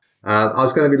 Yeah. I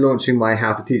was going to be launching my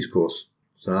How to Teach course.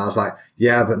 So I was like,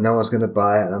 yeah, but no one's going to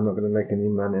buy it, and I'm not going to make any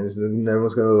money, and no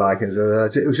one's going to like it.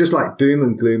 It was just like doom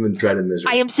and gloom and dread and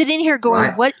misery. I am sitting here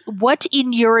going, right? What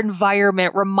in your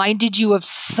environment reminded you of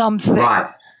something?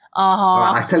 Right.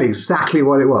 Right, I tell you exactly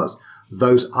what it was.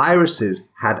 Those irises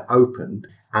had opened,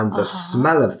 and the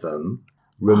smell of them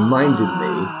reminded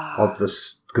me of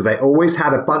because they always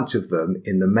had a bunch of them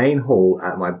in the main hall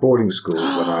at my boarding school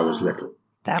when I was little.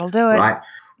 That'll do it. Right.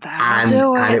 And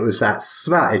it was that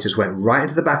smell. It just went right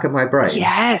into the back of my brain.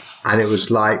 Yes. And it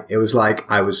was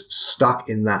like I was stuck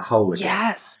in that hole again.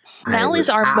 Yes. Smell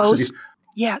is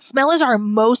our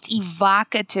most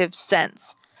evocative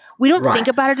sense. We don't think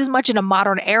about it as much in a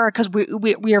modern era because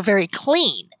we are very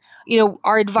clean.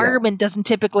 Our environment doesn't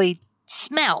typically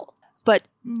smell, but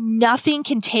nothing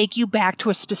can take you back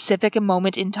to a specific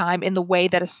moment in time in the way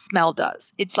that a smell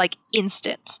does. It's like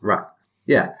instant. Right.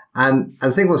 Yeah. And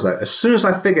the thing was, though, as soon as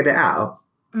I figured it out,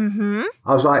 I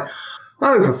was like,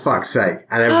 oh, for fuck's sake.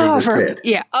 And everything was cleared.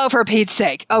 Yeah. Oh, for Pete's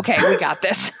sake. Okay, we got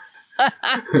this.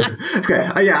 Okay.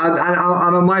 Yeah.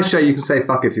 And on my show, you can say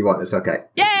fuck if you want. It's okay.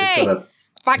 Yay!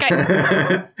 Fuck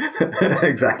it.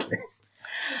 Exactly.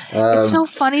 It's so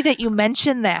funny that you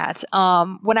mentioned that.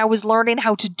 When I was learning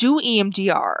how to do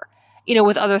EMDR,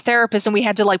 with other therapists, and we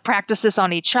had to practice this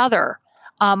on each other.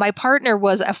 My partner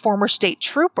was a former state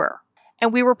trooper,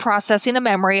 and we were processing a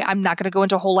memory. I'm not going to go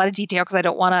into a whole lot of detail because I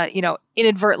don't want to,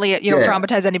 inadvertently,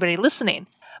 traumatize anybody listening.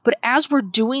 But as we're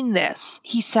doing this,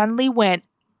 he suddenly went,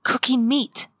 cooking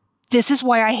meat. This is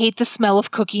why I hate the smell of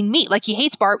cooking meat. He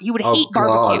hates he would hate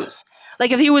barbecues.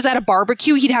 If he was at a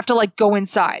barbecue, he'd have to go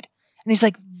inside. And he's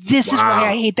like, this is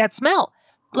why I hate that smell.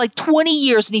 20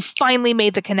 years, and he finally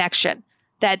made the connection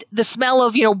that the smell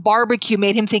of, barbecue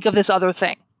made him think of this other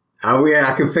thing. Oh,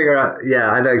 yeah, I can figure out.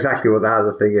 Yeah, I know exactly what that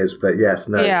other thing is. But yes,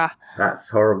 no, that's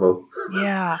horrible.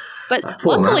 Yeah. But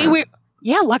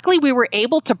luckily, we were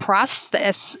able to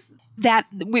process that.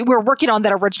 We were working on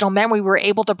that original memory. We were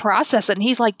able to process it. And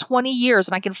he's 20 years,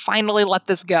 and I can finally let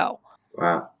this go.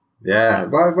 Wow. Yeah.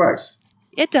 Well, it works.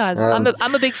 It does. I'm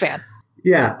a big fan.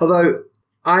 Yeah. Although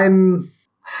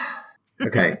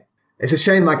okay. It's a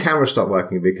shame my camera stopped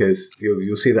working because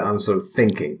you'll see that I'm sort of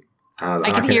thinking.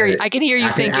 I can hear you. I can hear you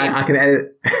thinking. I can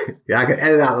edit. I can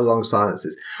edit out the long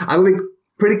silences. I'm going to be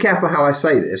pretty careful how I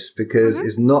say this because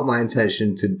it's not my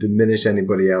intention to diminish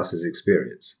anybody else's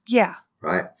experience. Yeah.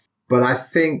 Right. But I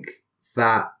think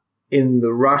that in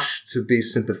the rush to be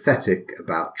sympathetic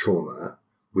about trauma,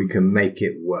 we can make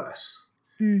it worse.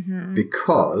 Mm-hmm.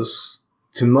 Because,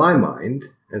 to my mind,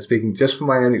 and speaking just from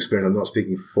my own experience, I'm not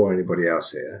speaking for anybody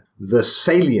else here, the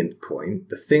salient point,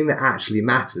 the thing that actually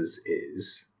matters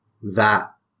is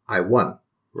that I won,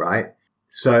 right?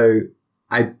 So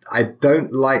I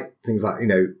don't like things like,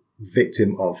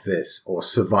 victim of this or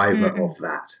survivor of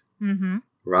that,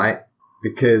 right?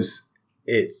 Because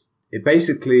it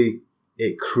basically,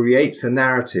 it creates a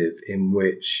narrative in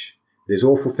which this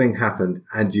awful thing happened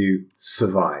and you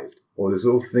survived, or this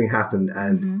awful thing happened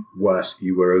and worse,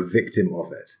 you were a victim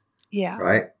of it. Yeah.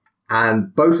 Right?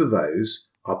 And both of those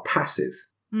are passive.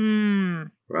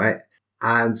 Right?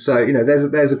 And so,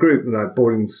 there's a group,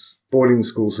 boarding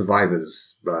school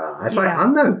survivors. It's like,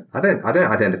 I don't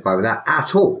identify with that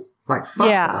at all. Like, fuck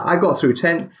that. I got through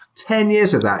 10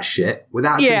 years of that shit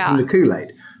without drinking the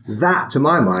Kool-Aid. That, to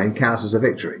my mind, counts as a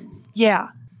victory. Yeah.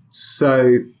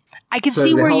 So I can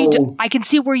see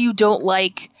where you don't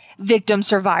like victim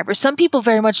survivor. Some people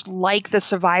very much like the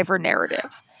survivor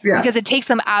narrative because it takes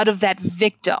them out of that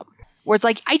victim where it's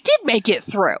like, I did make it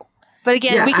through. But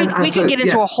again, we could get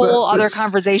into a whole other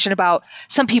conversation about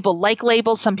some people like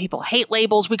labels, some people hate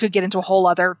labels. We could get into a whole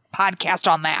other podcast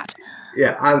on that.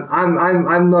 Yeah,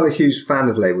 I'm not a huge fan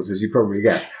of labels, as you probably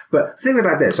guessed. But think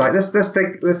about this, right?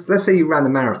 Let's say you ran a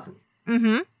marathon,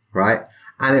 right?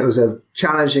 And it was a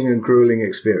challenging and grueling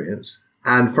experience.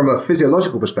 And from a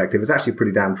physiological perspective, it's actually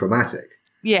pretty damn traumatic.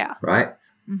 Yeah. Right?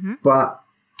 But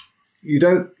you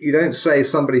don't say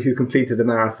somebody who completed the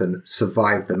marathon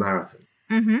survived the marathon.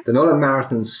 They're not a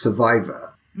marathon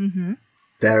survivor.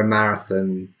 They're a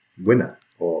marathon winner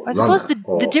or I suppose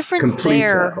the difference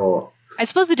there. I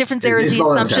suppose the difference there is the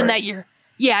assumption that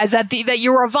that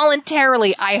you were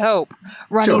voluntarily, I hope,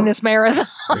 running this marathon.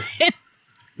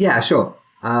 Yeah, sure.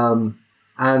 And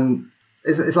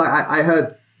it's like I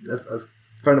heard a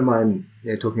friend of mine,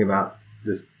 talking about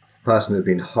this person who had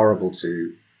been horrible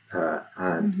to her,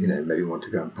 and maybe want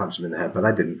to go and punch them in the head, but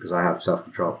I didn't because I have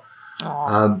self-control.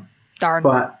 Darn.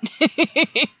 But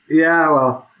yeah,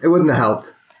 well, it wouldn't have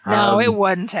helped. No, it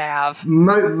wouldn't have.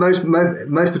 Most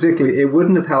particularly, it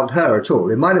wouldn't have helped her at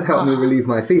all. It might have helped me relieve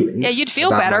my feelings. Yeah, you'd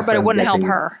feel better, but it wouldn't help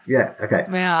her. Yeah, okay.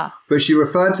 Yeah. But she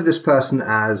referred to this person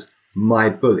as my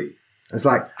bully. It's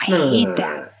like, I hate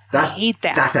that.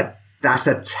 That's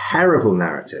a terrible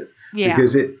narrative. Yeah.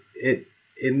 Because it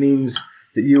means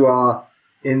that you are,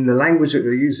 in the language that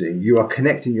you're using, you are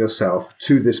connecting yourself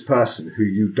to this person who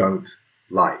you don't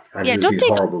like and who's been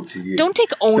horrible to you. Don't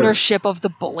take ownership of the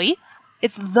bully.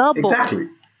 It's the bully. Exactly.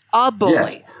 A bully.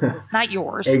 Yes. Not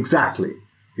yours. Exactly.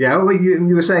 Yeah, well,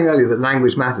 you were saying earlier that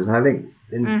language matters, and I think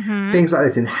in things like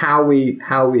this, in how we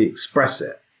express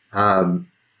it. And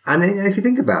if you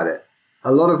think about it,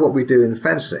 a lot of what we do in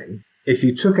fencing, if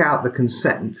you took out the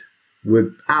consent,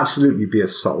 would absolutely be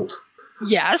assault.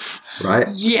 Yes. Right?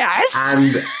 Yes.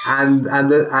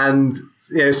 And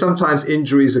sometimes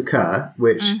injuries occur,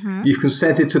 which you've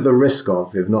consented to the risk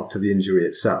of, if not to the injury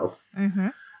itself.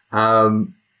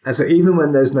 And so even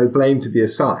when there's no blame to be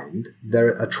assigned,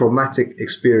 a traumatic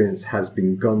experience has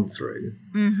been gone through.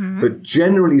 But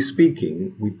generally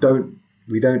speaking, we don't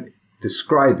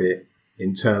describe it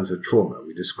in terms of trauma.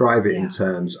 We describe it in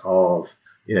terms of,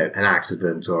 an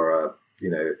accident or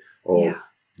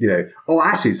or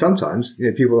actually sometimes,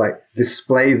 people like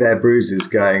display their bruises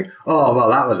going, oh, well,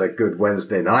 that was a good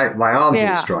Wednesday night. My arms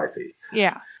were stripy.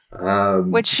 Yeah.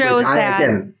 Which shows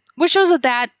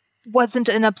that wasn't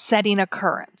an upsetting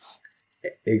occurrence.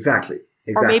 Exactly.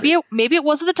 Or maybe it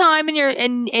was at the time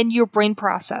and your brain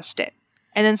processed it.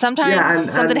 And then sometimes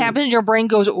something happens and your brain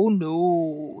goes, oh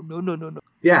no.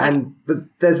 Yeah, but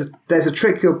there's a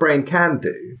trick your brain can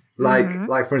do.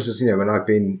 Like for instance, when I've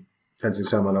been fencing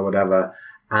someone or whatever,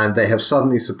 and they have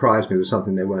suddenly surprised me with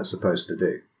something they weren't supposed to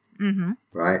do.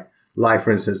 Right? Like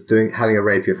for instance, having a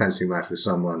rapier fencing match with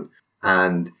someone,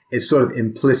 and it's sort of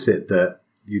implicit that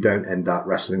you don't end up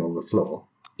wrestling on the floor.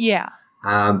 Yeah.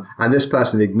 And this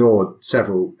person ignored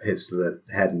several hits to the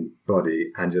head and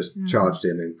body and just charged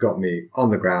in and got me on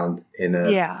the ground in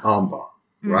an armbar.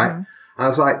 Right? I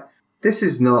was like, this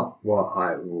is not what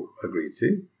I will agree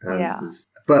to.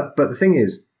 But the thing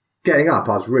is, getting up,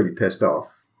 I was really pissed off.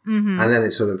 And then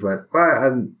it sort of went,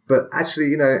 well, but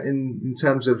actually, in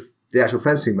terms of the actual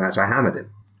fencing match, I hammered him.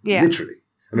 Yeah. Literally.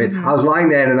 I mean, I was lying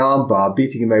there in an armbar,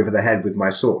 beating him over the head with my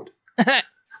sword. Right?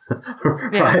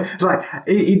 It's like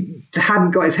he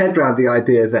hadn't got his head around the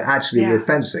idea that actually we're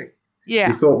fencing. Yeah.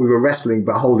 He thought we were wrestling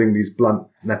but holding these blunt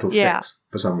metal sticks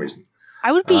for some reason.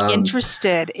 I would be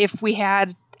interested if we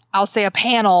had, I'll say, a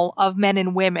panel of men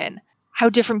and women, how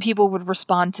different people would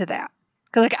respond to that.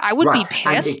 Because like I would Right. be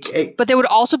pissed, but there would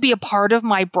also be a part of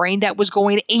my brain that was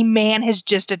going, a man has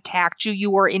just attacked you.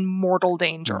 You are in mortal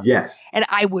danger. Yes. And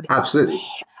I would absolutely.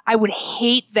 I would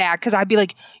hate that because I'd be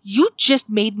like, you just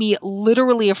made me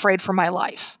literally afraid for my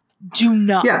life. Do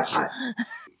not.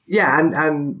 Yeah.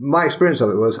 And my experience of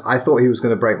it was I thought he was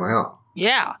going to break my arm.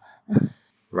 Yeah.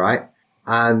 Right.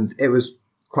 And it was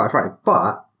quite frightening.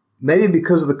 But maybe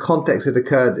because of the context it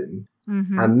occurred in,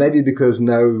 and maybe because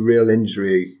no real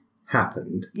injury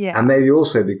happened, and maybe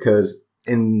also because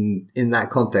in that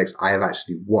context I have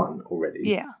actually won already.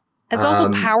 Yeah. It's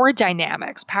also power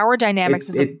dynamics. Power dynamics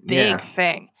is a big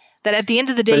thing. That at the end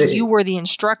of the day, you were the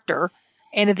instructor,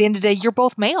 and at the end of the day, you're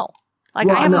both male. Like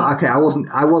I wasn't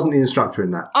the instructor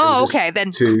in that. Oh, okay.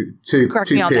 Then two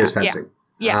peers fencing.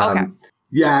 Yeah. Okay.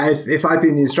 Yeah. If I'd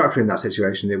been the instructor in that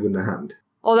situation, it wouldn't have happened.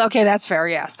 Well, okay, that's fair.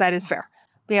 Yes, that is fair.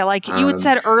 But yeah, like you had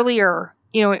said earlier,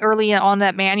 early on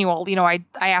that manual, I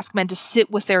ask men to sit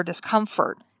with their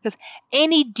discomfort, because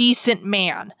any decent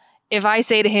man, if I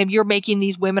say to him, you're making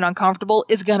these women uncomfortable,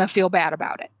 is going to feel bad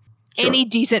about it. Sure. Any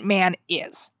decent man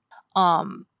is.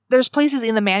 There's places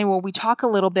in the manual we talk a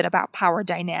little bit about power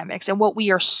dynamics and what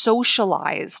we are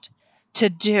socialized to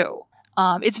do.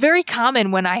 It's very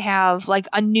common when I have like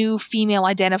a new female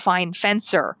identifying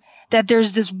fencer that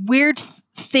there's this weird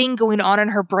thing going on in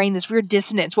her brain, this weird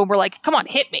dissonance when we're like, come on,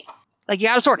 hit me. Like, you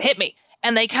got to sort of hit me.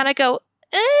 And they kind of go,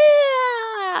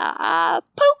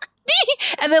 poke.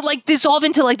 And then like dissolve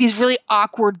into like these really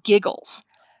awkward giggles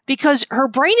because her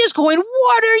brain is going,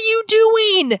 what are you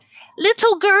doing?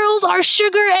 Little girls are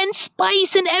sugar and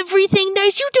spice and everything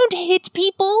nice. You don't hit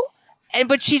people.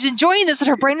 But she's enjoying this and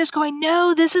her brain is going,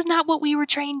 no, this is not what we were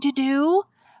trained to do.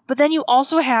 But then you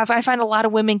also have, I find a lot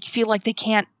of women feel like they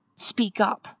can't speak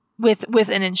up with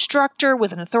an instructor,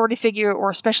 with an authority figure, or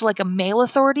especially like a male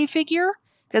authority figure.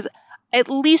 Because at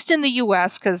least in the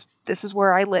US, because this is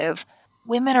where I live,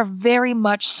 women are very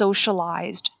much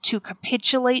socialized to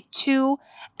capitulate to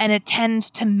and attend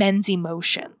to men's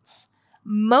emotions,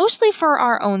 mostly for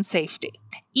our own safety.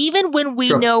 Even when we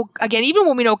know, again, even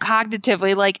when we know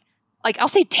cognitively, like I'll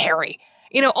say Terry,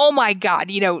 oh my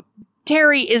God,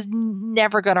 Terry is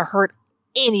never going to hurt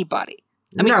anybody.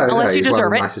 I mean, unless you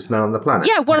deserve it. One of the nicest men on the planet.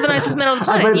 Yeah, one of the nicest men on the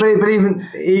planet. but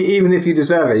even if you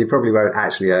deserve it, he probably won't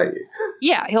actually hurt you.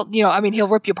 Yeah, he'll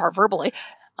rip you apart verbally.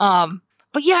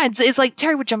 But yeah, it's like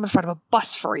Terry would jump in front of a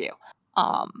bus for you.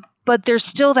 But there's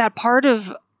still that part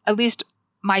of, at least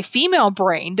my female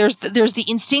brain, there's the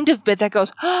instinctive bit that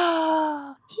goes,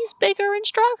 he's bigger and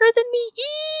stronger than me.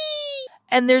 Eee!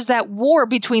 And there's that war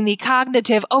between the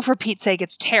cognitive, oh, for Pete's sake,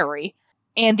 it's Terry,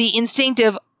 and the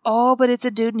instinctive, oh, but it's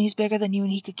a dude and he's bigger than you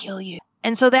and he could kill you.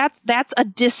 And so that's a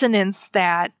dissonance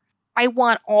that I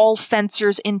want all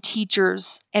fencers and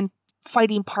teachers and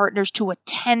fighting partners to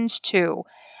attend to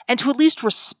and to at least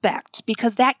respect,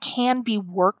 because that can be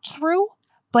worked through,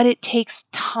 but it takes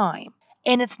time.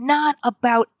 And it's not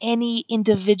about any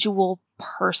individual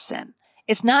person.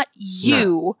 It's not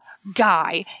you,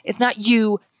 Guy. It's not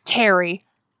you, Terry.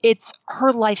 It's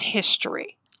her life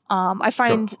history. I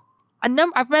find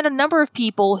I've met a number of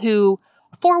people who,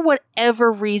 for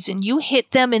whatever reason, you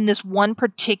hit them in this one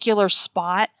particular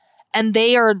spot and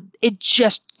it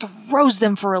just throws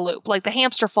them for a loop. Like the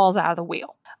hamster falls out of the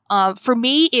wheel. For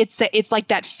me, it's like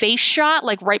that face shot,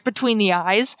 like right between the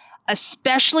eyes,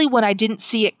 especially when I didn't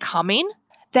see it coming.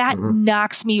 That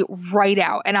knocks me right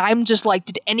out. And I'm just like,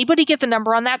 did anybody get the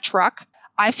number on that truck?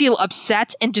 I feel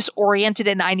upset and disoriented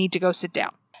and I need to go sit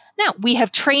down. Now, we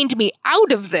have trained me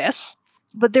out of this,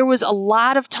 but there was a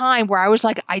lot of time where I was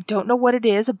like, I don't know what it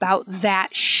is about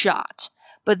that shot,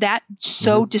 but that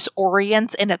so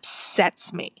disorients and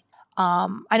upsets me.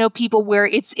 I know people where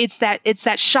it's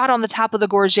that shot on the top of the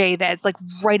gorget that's like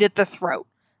right at the throat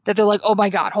that they're like, oh my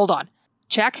God, hold on.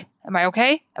 Check. Am I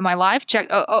okay? Am I live? Check.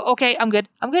 Oh, okay. I'm good.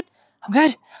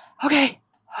 Okay.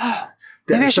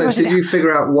 So did you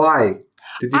figure out why?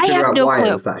 Did you figure out why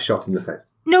it was that shot in the face?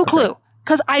 No clue.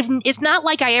 Because it's not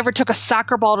like I ever took a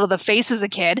soccer ball to the face as a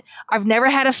kid. I've never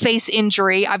had a face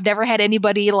injury. I've never had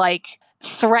anybody like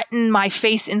threaten my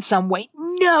face in some way.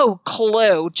 No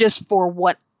clue. Just for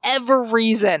whatever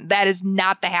reason, that is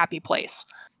not the happy place.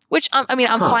 Which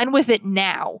I'm fine with it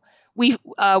now. We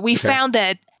found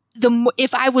that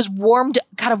if I was warmed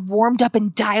up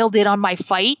and dialed in on my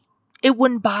fight, it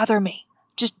wouldn't bother me.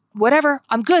 Just whatever.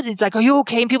 I'm good. It's like, are you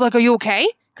okay? And people are like, are you okay?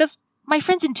 Because my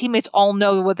friends and teammates all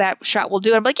know what that shot will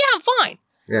do. And I'm like, yeah, I'm fine.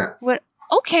 Yeah.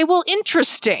 Okay, well,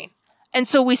 interesting. And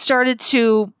so we started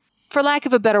to, for lack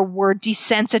of a better word,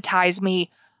 desensitize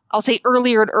me, I'll say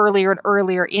earlier and earlier and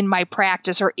earlier in my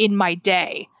practice or in my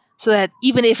day. So that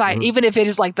even if it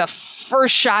is like the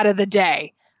first shot of the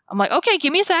day, I'm like, okay,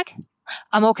 give me a sec.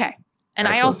 I'm okay. And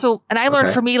Excellent. I learned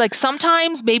Okay. for me, like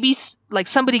sometimes maybe like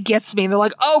somebody gets me and they're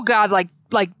like, oh God, like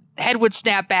head would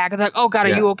snap back. And they're like, oh God, are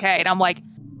Yeah. you okay? And I'm like,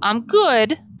 I'm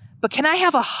good, but can I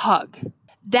have a hug?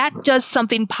 That does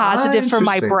something positive for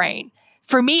my Interesting. brain.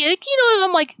 For me, like,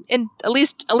 I'm like, and at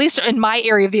least in my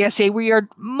area of the SCA,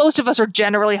 most of us are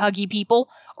generally huggy people,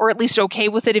 or at least okay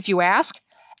with it if you ask.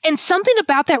 And something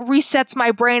about that resets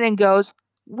my brain and goes,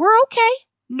 we're okay.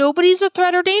 Nobody's a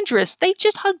threat or dangerous. They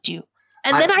just hugged you.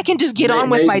 And then I can just get on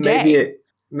with my day.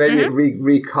 Maybe it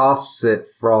recasts it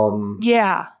from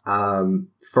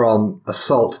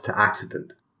assault to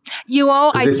accident.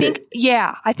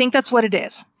 I think that's what it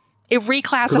is. It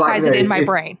reclassifies it in my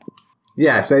brain.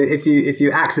 Yeah, so if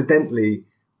you accidentally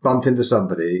bumped into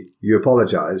somebody, you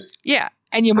apologize. Yeah,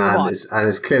 and you move on. And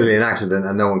it's clearly an accident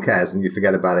and no one cares and you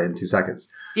forget about it in 2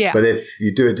 seconds. Yeah. But if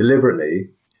you do it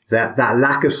deliberately, that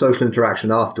lack of social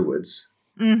interaction afterwards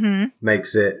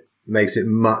makes it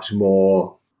much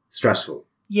more stressful.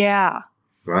 Yeah.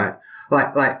 Right?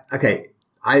 Like okay,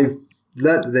 I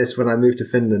learned this when I moved to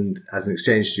Finland as an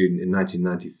exchange student in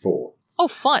 1994. Oh,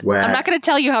 fun. I'm not going to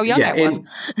tell you how young I was.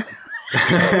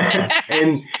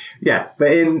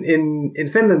 But in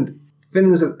Finland,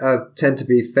 Finns tend to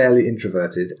be fairly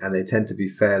introverted and they tend to be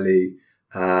fairly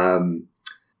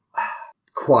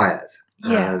quiet.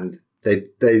 Yeah. And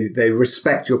they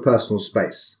respect your personal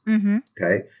space. Mm-hmm.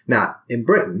 Okay. Now, in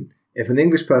Britain, if an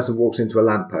English person walks into a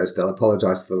lamppost, they'll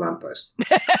apologise to the lamppost.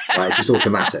 Right? It's just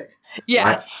automatic.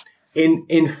 Yes. Right?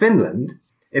 In Finland,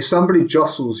 if somebody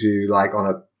jostles you like on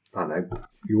a, I don't know,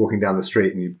 you're walking down the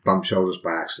street and you bump shoulders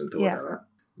by accident or whatever,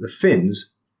 the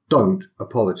Finns don't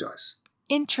apologise.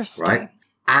 Interesting. Right?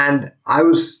 And I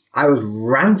was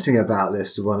ranting about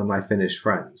this to one of my Finnish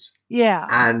friends. Yeah.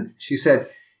 And she said,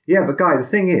 yeah, but Guy, the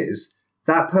thing is,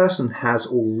 that person has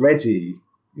already,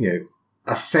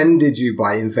 offended you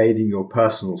by invading your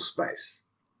personal space.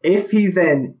 If he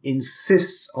then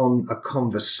insists on a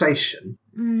conversation,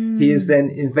 he is then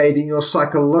invading your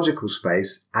psychological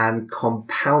space and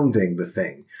compounding the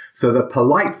thing. So the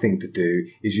polite thing to do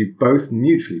is you both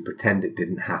mutually pretend it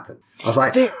didn't happen. I was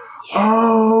like,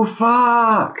 oh,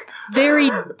 fuck. Very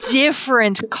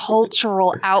different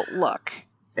cultural outlook.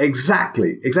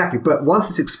 Exactly. But once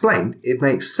it's explained, it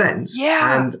makes sense.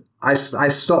 Yeah. And I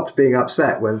stopped being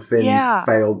upset when Finns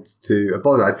failed to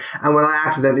apologise. And when I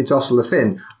accidentally jostle a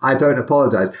Finn, I don't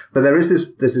apologise. But there's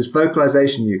this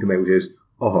vocalisation you can make, which is,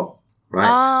 oh, right?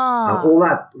 And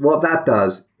what that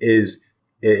does is,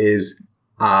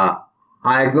 I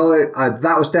acknowledge,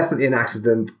 that was definitely an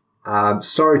accident.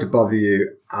 Sorry to bother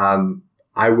you.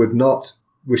 I would not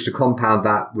wish to compound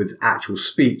that with actual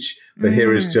speech, but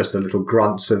here is just a little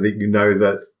grunt so that you know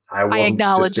that I wasn't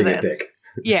just being a dick.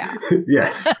 Yeah.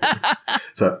 Yes.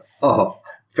 So,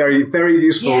 very, very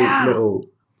useful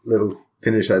little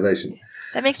finishization.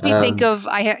 That makes me think of,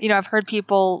 I've heard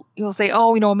people say,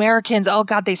 Americans, oh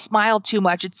God, they smile too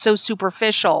much. It's so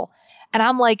superficial. And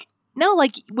I'm like, no,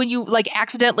 like when you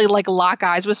accidentally lock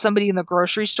eyes with somebody in the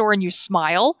grocery store and you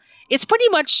smile, it's pretty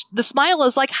much the smile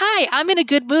is like, hi, I'm in a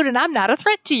good mood and I'm not a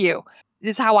threat to you.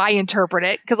 Is how I interpret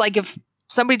it. Because if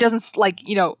somebody doesn't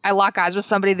I lock eyes with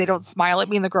somebody, they don't smile at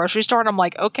me in the grocery store and I'm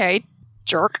like, okay,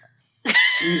 jerk.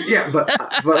 Yeah, but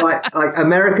like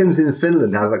Americans in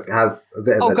Finland have a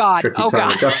bit of a tricky time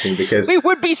adjusting because we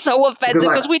would be so offensive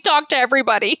because we talk to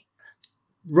everybody.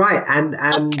 Right, and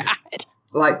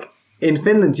in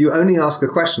Finland, you only ask a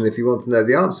question if you want to know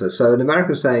the answer. So an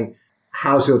American saying,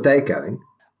 "How's your day going?"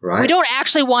 Right? We don't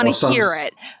actually want to hear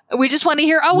it. We just want to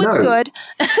hear, "Oh, it's good."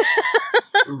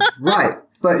 Right,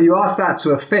 but you ask that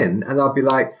to a Finn, and I'll be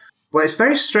like, "Well, it's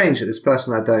very strange that this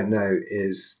person I don't know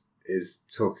is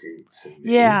talking to me."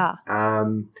 Yeah.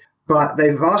 But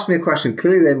they've asked me a question.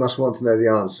 Clearly, they must want to know the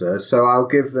answer. So I'll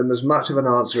give them as much of an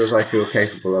answer as I feel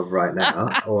capable of right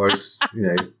now, or as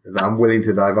that I'm willing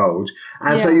to divulge.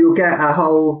 And so you'll get a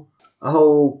whole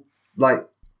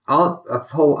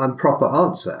improper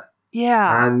answer.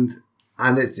 Yeah.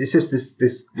 And it's just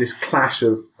this clash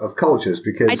of cultures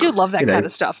because I do love that kind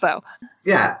of stuff, though.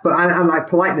 Yeah, but and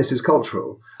politeness is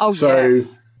cultural. Oh,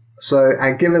 yes. So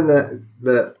and given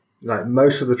that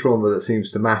most of the trauma that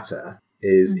seems to matter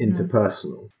is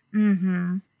interpersonal.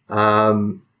 Mm-hmm.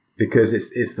 Because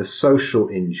it's the social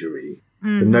injury,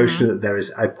 the notion that there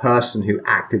is a person who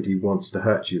actively wants to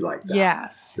hurt you like that.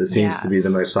 Yes. That seems to be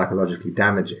the most psychologically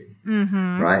damaging.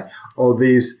 Mm-hmm. Right? Or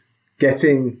these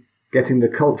getting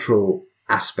the cultural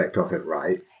aspect of it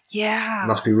right. Yeah.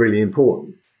 Must be really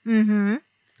important. Mm-hmm.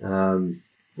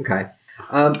 Okay.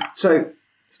 So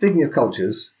speaking of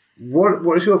cultures,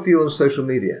 what is your view on social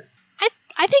media?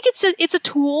 I think it's a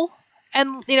tool.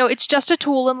 And, it's just a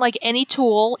tool, and like any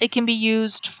tool, it can be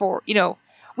used for,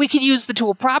 we can use the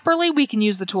tool properly, we can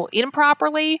use the tool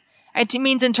improperly. It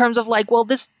means in terms of like, well,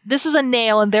 this is a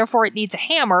nail and therefore it needs a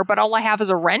hammer, but all I have is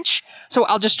a wrench, so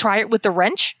I'll just try it with the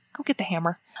wrench. Go get the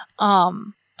hammer.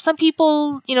 Some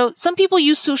people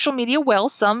use social media well,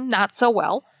 some not so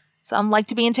well. Some like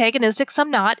to be antagonistic,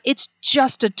 some not. It's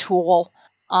just a tool.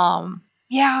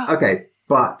 Yeah. Okay,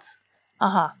 but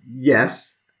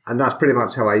yes, and that's pretty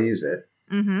much how I use it.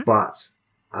 Mm-hmm. But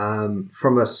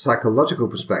from a psychological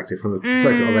perspective, from the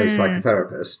perspective of a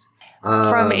psychotherapist,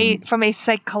 from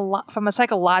a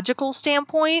psychological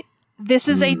standpoint, this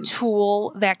is a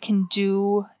tool that can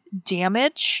do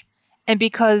damage. And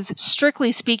because,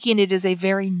 strictly speaking, it is a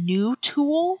very new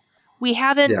tool, we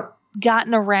haven't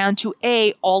gotten around to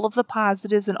A, all of the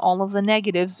positives and all of the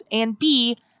negatives, and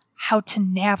B, how to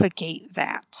navigate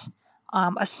that,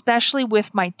 especially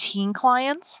with my teen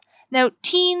clients. Now,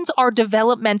 teens are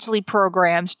developmentally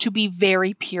programmed to be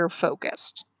very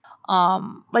peer-focused.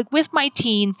 Like with my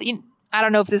teens, I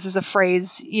don't know if this is a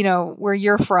phrase, where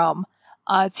you're from.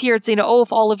 It's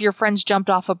if all of your friends jumped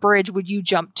off a bridge, would you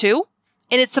jump too?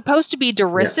 And it's supposed to be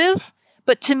derisive,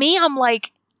 but to me, I'm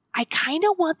like, I kind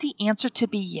of want the answer to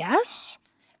be yes,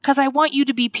 because I want you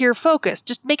to be peer focused.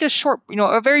 Just make it a short,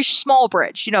 a very small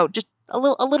bridge, just a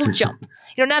little jump,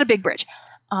 not a big bridge.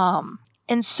 And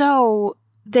so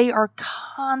they are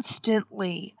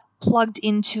constantly plugged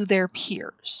into their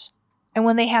peers. And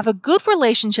when they have a good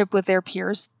relationship with their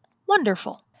peers,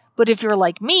 wonderful. But if you're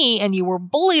like me and you were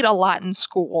bullied a lot in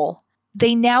school,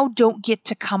 they now don't get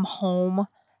to come home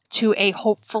to a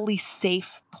hopefully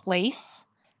safe place,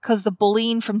 because the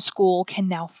bullying from school can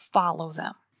now follow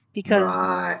them, because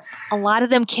a lot of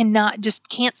them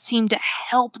can't seem to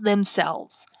help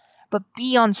themselves but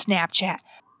be on Snapchat,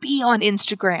 be on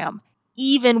Instagram,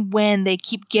 even when they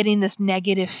keep getting this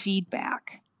negative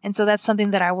feedback. And so that's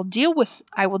something that I will deal with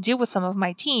some of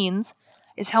my teens,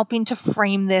 is helping to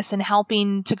frame this and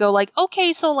helping to go like,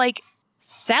 okay, so like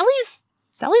Sally's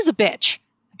a bitch.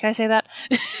 Can I say that?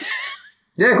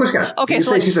 Yeah, of course you can. Okay, you can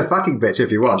say she's a fucking bitch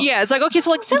if you want. Yeah, it's like, okay,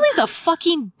 so like Sally's a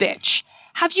fucking bitch.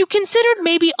 Have you considered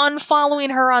maybe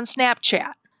unfollowing her on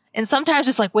Snapchat? And sometimes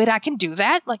it's like, wait, I can do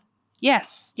that? Like,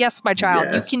 yes, my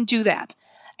child, you can do that.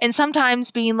 And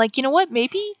sometimes being like, you know what,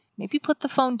 maybe put the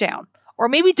phone down. Or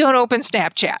maybe don't open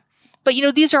Snapchat. But,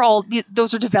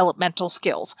 those are developmental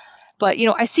skills. But,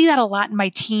 I see that a lot in my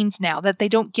teens now, that they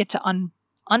don't get to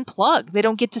unplug. They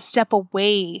don't get to step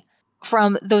away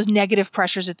from those negative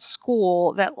pressures at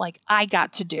school that like I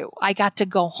got to do. I got to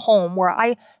go home where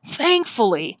I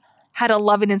thankfully had a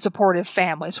loving and supportive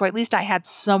family. So at least I had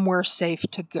somewhere safe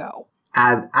to go.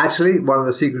 And actually, one of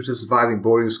the secrets of surviving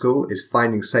boarding school is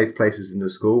finding safe places in the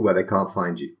school where they can't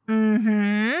find you.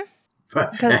 Mm-hmm.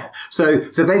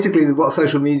 So basically what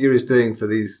social media is doing for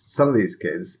some of these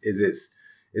kids is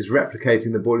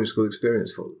replicating the boarding school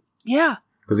experience for them. Yeah.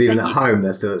 Because even at home,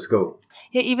 they're still at school.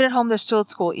 Yeah, even at home, they're still at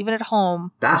school. Even at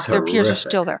home, their peers are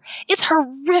still there. It's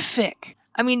horrific.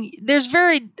 I mean,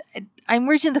 I'm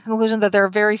reaching the conclusion that there are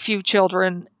very few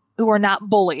children who are not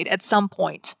bullied at some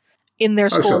point in their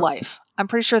school life. I'm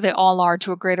pretty sure they all are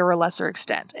to a greater or lesser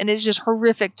extent. And it's just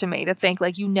horrific to me to think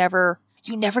like you never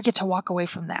get to walk away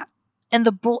from that. And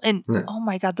oh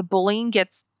my God, the bullying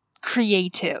gets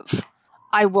creative,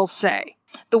 I will say.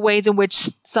 The ways in which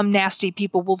some nasty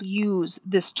people will use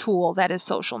this tool that is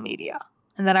social media.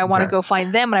 And then I want to go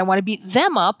find them and I want to beat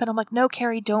them up. And I'm like, no,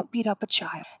 Kari, don't beat up a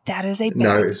child. That is a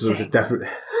bad thing. Definitely.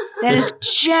 That is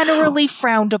generally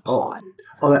frowned upon.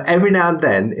 Although every now and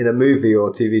then in a movie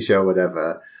or TV show or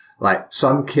whatever, like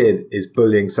some kid is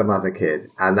bullying some other kid,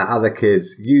 and that other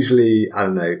kid's usually, I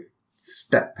don't know,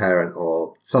 step parent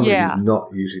or somebody who's not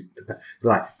usually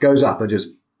like goes up and just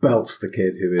belts the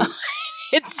kid who is.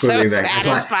 It's so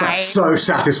satisfying. It's so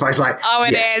satisfying. It's like, oh,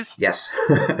 it is. Yes.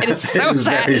 It is so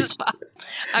satisfying.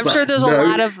 I'm sure there's a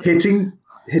lot of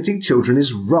hitting children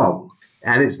is wrong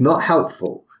and it's not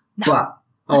helpful. No. But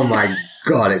oh my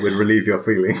God, it would relieve your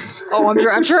feelings. Oh,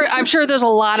 I'm sure there's a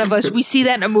lot of us. We see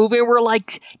that in a movie and we're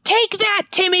like, take that,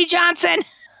 Timmy Johnson.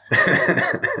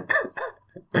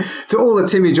 To all the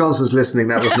Timmy Johnsons listening,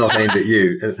 that was not aimed at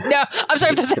you. No, I'm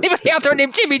sorry if there's anybody out there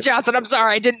named Timmy Johnson. I'm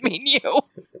sorry, I didn't mean you.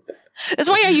 That's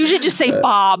why I usually just say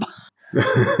Bob,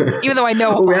 even though I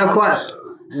know. Well, we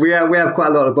have quite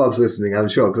a lot of Bobs listening, I'm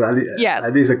sure, because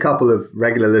at least a couple of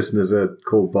regular listeners are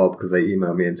called Bob because they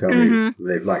email me and tell me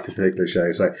they've liked a particular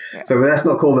show. So let's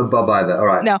not call them Bob either. All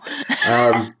right. No.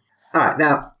 All right.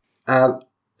 Now,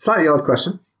 slightly odd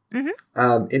question.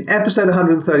 Mm-hmm. In episode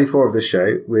 134 of the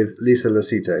show with Lisa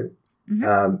Losito,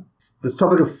 the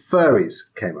topic of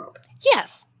furries came up.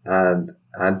 Yes.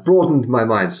 and broadened my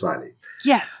mind slightly.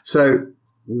 Yes. So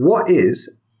what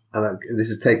is, and this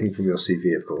is taken from your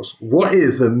CV, of course, what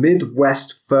is the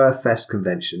Midwest Fur Fest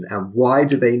Convention, and why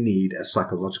do they need a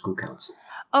psychological counselor?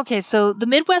 Okay, so the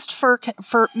Midwest Fur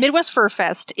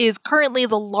Fest is currently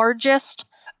the largest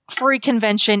furry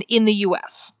convention in the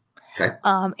U.S. Okay.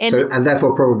 And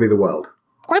therefore probably the world.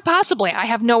 Quite possibly. I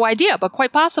have no idea, but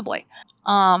quite possibly.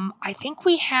 I think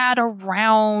we had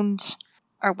around,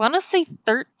 I want to say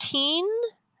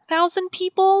 13,000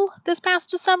 people this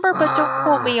past December, but don't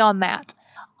quote me on that.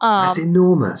 That's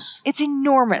enormous. It's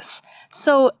enormous.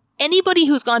 So anybody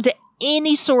who's gone to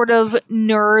any sort of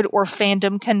nerd or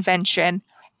fandom convention,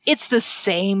 it's the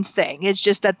same thing. It's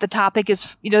just that the topic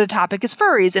is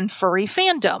furries and furry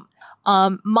fandom.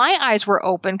 My eyes were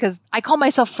open because I call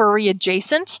myself furry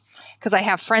adjacent because I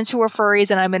have friends who are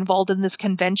furries and I'm involved in this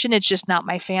convention. It's just not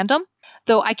my fandom.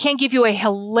 Though I can give you a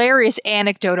hilarious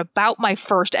anecdote about my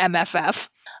first MFF.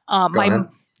 Do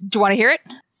you want to hear it?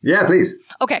 Yeah, please.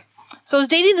 Okay. So I was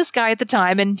dating this guy at the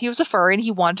time, and he was a furry, and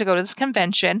he wanted to go to this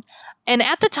convention. And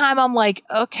at the time, I'm like,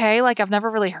 okay, like I've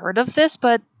never really heard of this,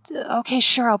 but okay,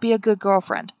 sure, I'll be a good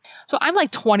girlfriend. So I'm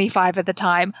like 25 at the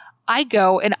time. I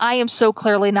go, and I am so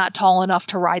clearly not tall enough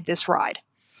to ride this ride.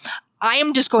 I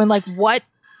am just going like, what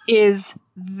is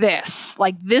this?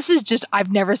 Like, this is just,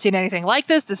 I've never seen anything like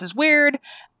this. This is weird.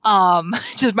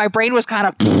 Just my brain was kind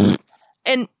of,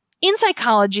 and in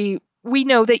psychology, we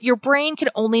know that your brain can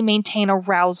only maintain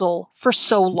arousal for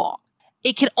so long.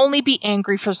 It can only be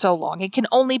angry for so long. It can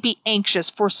only be anxious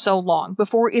for so long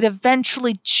before it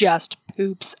eventually just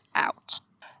poops out.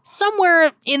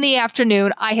 Somewhere in the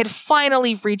afternoon, I had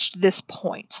finally reached this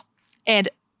point. And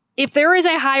if there is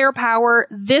a higher power,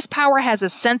 this power has a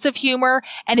sense of humor,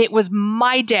 and it was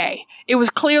my day. It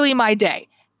was clearly my day.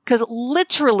 Because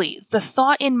literally, the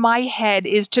thought in my head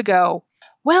is to go,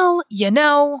 well, you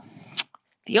know,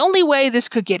 the only way this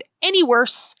could get any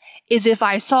worse is if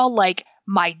I saw, like,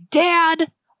 my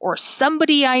dad or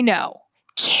somebody I know.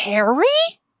 Kari?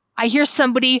 I hear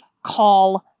somebody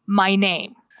call my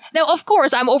name. Now, of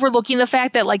course, I'm overlooking the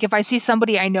fact that, like, if I see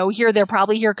somebody I know here, they're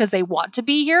probably here because they want to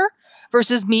be here.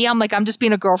 Versus me, I'm like, I'm just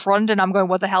being a girlfriend, and I'm going,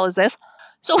 what the hell is this?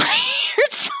 So I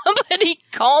heard somebody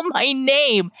call my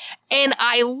name, and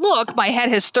I look, my head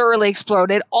has thoroughly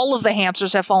exploded. All of the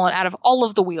hamsters have fallen out of all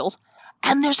of the wheels.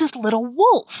 And there's this little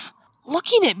wolf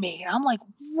looking at me. And I'm like,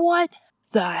 what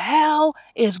the hell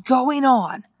is going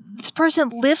on? This person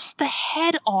lifts the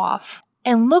head off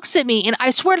and looks at me. And I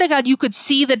swear to God, you could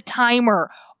see the timer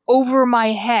over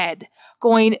my head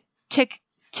going tick,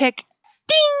 tick,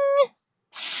 ding.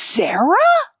 Sarah?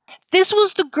 This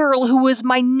was the girl who was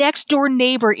my next door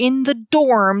neighbor in the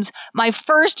dorms my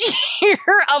first year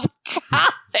of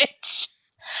college.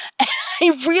 And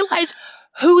I realized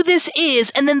who this is,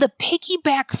 and then the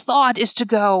piggyback thought is to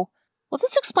go, well,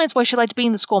 this explains why she liked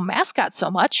being the school mascot so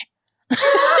much.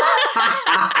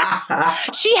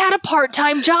 She had a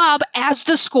part-time job as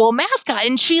the school mascot,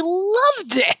 and she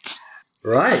loved it.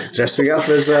 Right, dressing up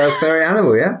as a furry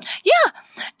animal, yeah? Yeah.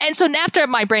 And so after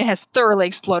my brain has thoroughly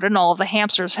exploded and all of the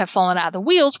hamsters have fallen out of the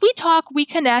wheels, we talk, we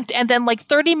connect, and then like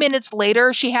 30 minutes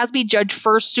later, she has me judge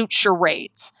fursuit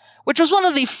charades, which was one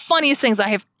of the funniest things I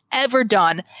have ever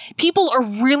done. People are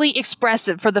really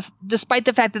expressive despite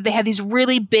the fact that they had these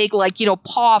really big, like, you know,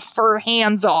 paw fur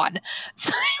hands on.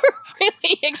 So they were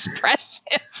really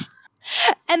expressive.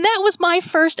 And that was my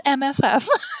first MFF.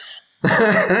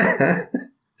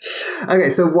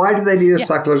 Okay, so why do they need a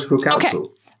psychological counsel?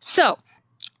 Okay. So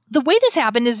the way this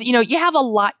happened is, you know, you have a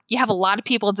lot of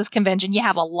people at this convention. You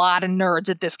have a lot of nerds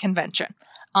at this convention.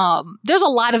 There's a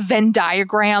lot of Venn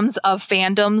diagrams of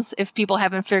fandoms, if people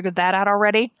haven't figured that out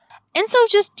already. And so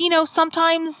just, you know,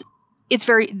 sometimes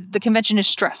the convention is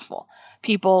stressful.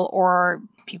 People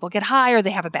get high, or they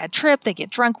have a bad trip, they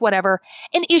get drunk, whatever,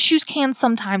 and issues can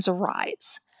sometimes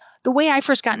arise. The way I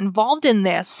first got involved in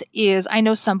this is I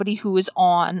know somebody who is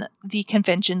on the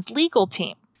convention's legal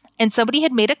team. And somebody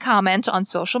had made a comment on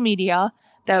social media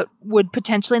that would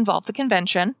potentially involve the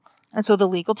convention. And so the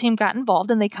legal team got involved,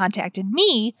 and they contacted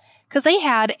me because they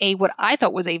had what I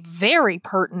thought was a very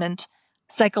pertinent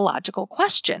psychological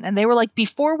question. And they were like,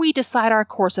 before we decide our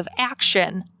course of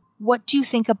action, what do you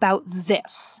think about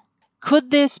this? Could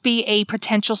this be a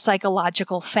potential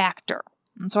psychological factor?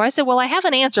 And so I said, well, I have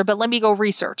an answer, but let me go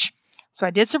research. So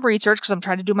I did some research because I'm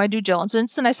trying to do my due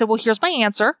diligence. And I said, well, here's my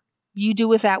answer. You do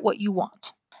with that what you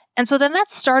want. And so then that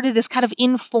started this kind of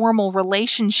informal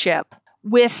relationship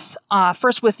with,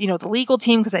 first with, you know, the legal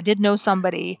team, because I did know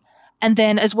somebody, and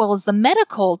then as well as the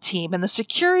medical team and the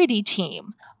security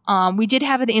team. We did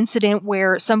have an incident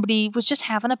where somebody was just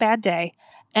having a bad day,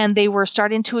 and they were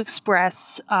starting to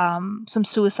express some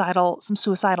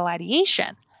suicidal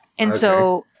ideation. And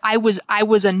so I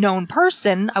was a known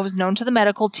person. I was known to the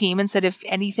medical team and said, if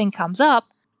anything comes up,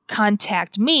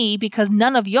 contact me, because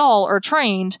none of y'all are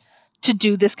trained to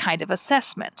do this kind of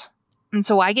assessment. And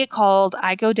so I get called,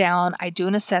 I go down, I do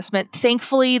an assessment.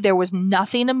 Thankfully, there was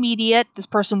nothing immediate. This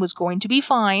person was going to be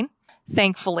fine,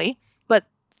 thankfully. But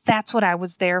that's what I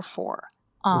was there for.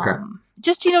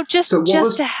 Just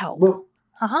to help. What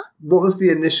was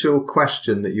the initial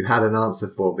question that you had an answer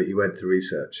for, but you went to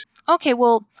research? Okay,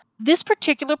 well, this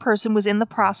particular person was in the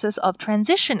process of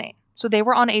transitioning. So they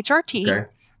were on HRT. Okay.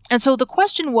 And so the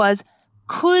question was,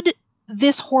 could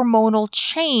this hormonal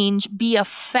change be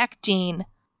affecting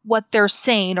what they're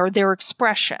saying or their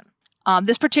expression?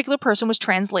 This particular person was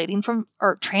transitioning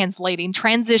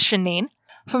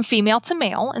from female to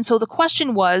male. And so the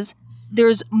question was,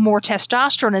 there's more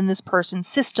testosterone in this person's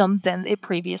system than it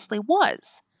previously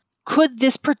was. Could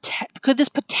this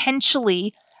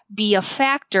potentially be a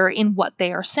factor in what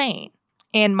they are saying?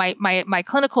 And my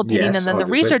clinical opinion, Yes, and then obviously.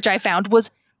 the research I found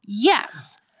was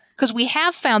yes. Because we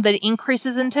have found that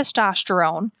increases in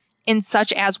testosterone, in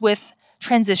such as with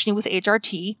transitioning with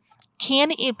HRT,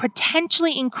 can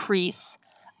potentially increase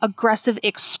aggressive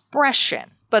expression.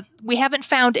 But we haven't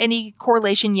found any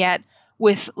correlation yet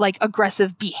with like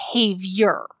aggressive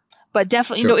behavior. But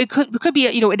definitely, Sure. it could be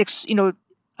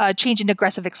a change in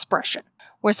aggressive expression,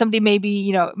 where somebody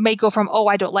may go from, oh,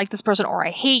 I don't like this person, or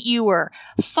I hate you, or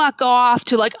fuck off,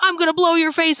 to like, I'm gonna blow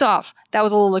your face off. That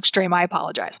was a little extreme. I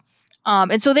apologize.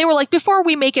 And so they were like, before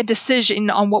we make a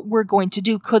decision on what we're going to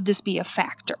do, could this be a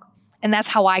factor? And that's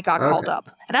how I got called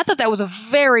up. And I thought that was a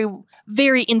very,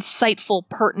 very insightful,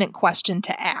 pertinent question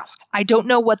to ask. I don't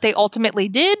know what they ultimately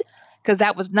did, because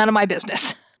that was none of my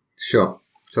business. Sure.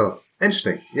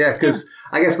 Interesting. Yeah, because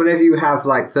I guess whenever you have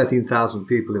like 13,000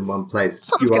 people in one place,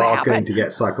 Something's you gonna are happen. going to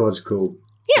get psychological.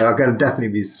 Yeah. There are going to definitely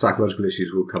be psychological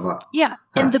issues will come up. Yeah.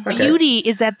 And the beauty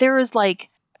is that there is like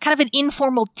kind of an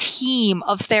informal team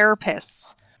of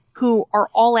therapists who are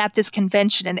all at this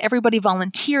convention, and everybody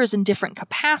volunteers in different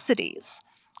capacities.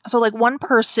 So like one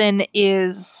person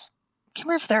is, I can't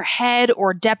remember if they're head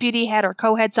or deputy head or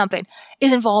co-head something,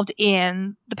 is involved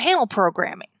in the panel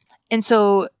programming. And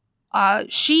so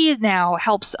she now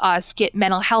helps us get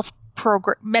mental health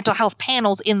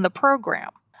panels in the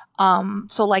program.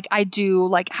 So like I do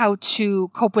like how to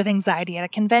cope with anxiety at a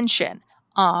convention.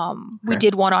 We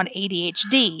did one on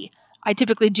ADHD. I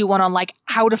typically do one on like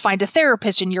how to find a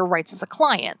therapist and your rights as a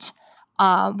client.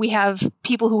 We have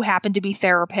people who happen to be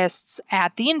therapists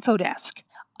at the info desk.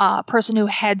 Person who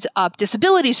heads up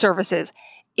disability services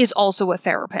is also a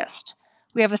therapist.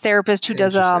 We have a therapist who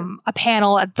does a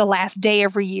panel at the last day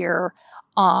every year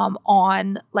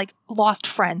on like lost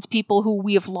friends, people who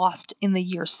we have lost in the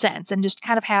year since, and just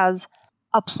kind of has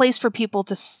a place for people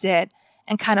to sit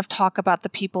and kind of talk about the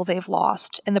people they've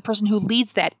lost. And the person who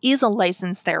leads that is a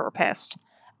licensed therapist.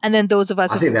 And then those of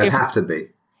us... I think they'd have to be.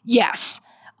 Yes.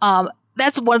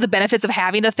 That's one of the benefits of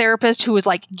having a therapist who is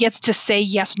like gets to say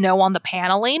yes, no on the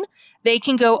paneling. They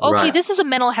can go, okay, This is a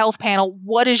mental health panel.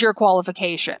 What is your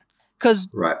qualification? Because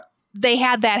they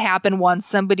had that happen once.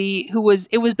 Somebody it was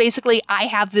basically, I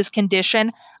have this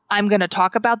condition. I'm going to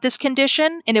talk about this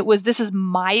condition. And this is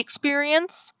my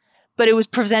experience. But it was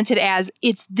presented as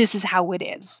this is how it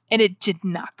is. And it did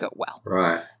not go well.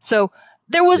 Right. So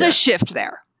there was a shift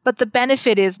there. But the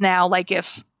benefit is now, like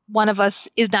if one of us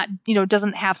is not,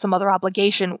 doesn't have some other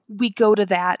obligation, we go to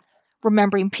that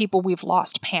remembering people we've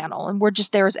lost panel, and we're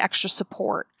just there as extra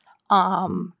support.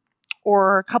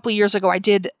 Or a couple of years ago, I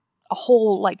did a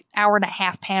whole like hour and a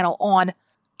half panel on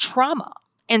trauma.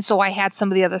 And so I had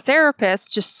some of the other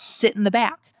therapists just sit in the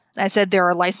back. And I said, there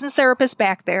are licensed therapists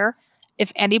back there.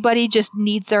 If anybody just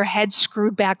needs their head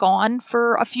screwed back on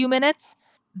for a few minutes,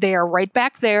 they are right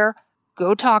back there.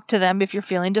 Go talk to them if you're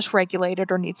feeling dysregulated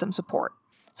or need some support.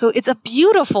 So it's a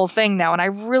beautiful thing now, and I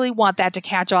really want that to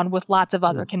catch on with lots of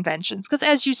other conventions. Because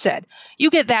as you said,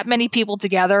 you get that many people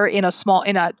together in a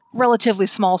relatively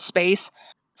small space,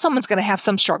 someone's going to have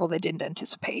some struggle they didn't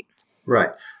anticipate. Right.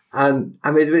 And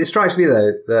I mean, it strikes me,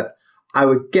 though, that I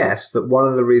would guess that one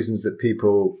of the reasons that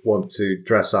people want to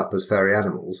dress up as furry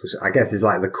animals, which I guess is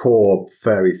like the core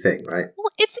furry thing, right?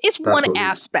 Well, it's one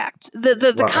aspect.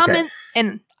 The common,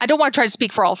 and I don't want to try to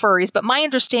speak for all furries, but my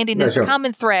understanding is the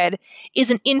common thread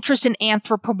is an interest in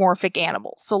anthropomorphic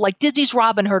animals. So like Disney's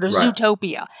Robin Hood or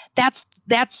Zootopia, that's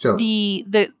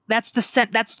the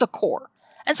core.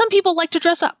 And some people like to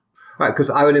dress up. Right, because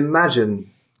I would imagine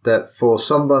that for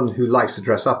someone who likes to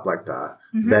dress up like that,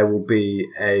 there will be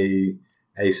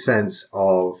a sense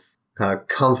of kind of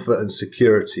comfort and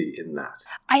security in that.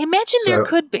 I imagine there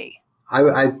could be.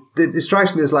 It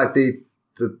strikes me as like the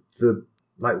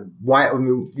like why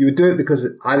you would do it because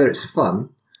either it's fun,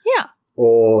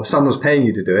 or someone's paying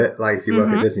you to do it, like if you work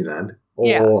at Disneyland,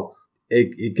 or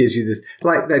it gives you this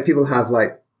like people have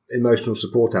like emotional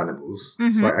support animals.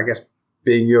 So like, I guess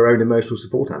being your own emotional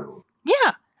support animal.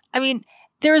 Yeah, I mean,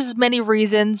 there's many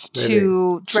reasons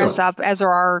to dress up as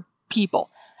there are people,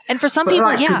 and for some people,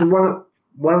 because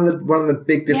one of the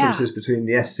big differences between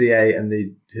the SCA and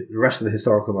the rest of the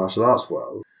historical martial arts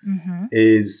world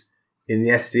is in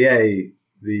the SCA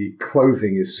the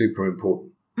clothing is super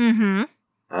important.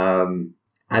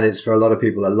 And it's for a lot of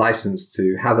people a license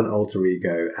to have an alter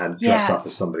ego and dress up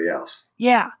as somebody else.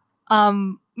 Yeah.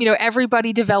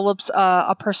 Everybody develops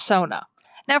a persona.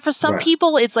 Now, for some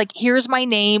people, it's like, here's my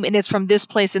name, and it's from this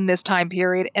place in this time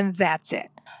period, and that's it.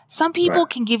 Some people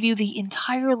can give you the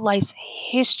entire life's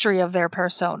history of their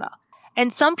persona.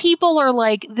 And some people are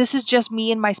like, this is just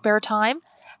me in my spare time.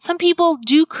 Some people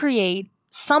do create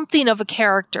something of a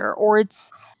character, or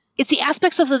it's the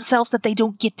aspects of themselves that they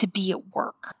don't get to be at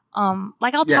work.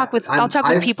 I'll talk with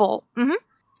people.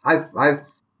 I've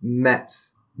met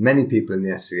many people in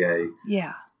the SCA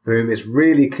for whom it's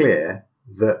really clear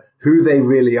that who they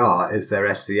really are is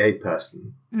their SCA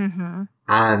person.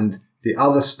 And the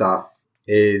other stuff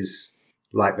is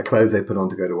like the clothes they put on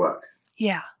to go to work.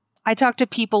 Yeah. I talk to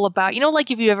people about,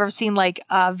 like if you've ever seen like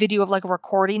a video of like a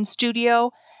recording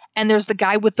studio and there's the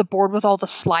guy with the board with all the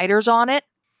sliders on it.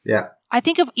 Yeah. I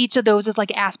think of each of those as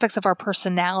like aspects of our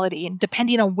personality, and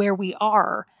depending on where we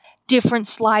are, different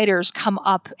sliders come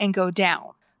up and go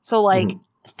down. So like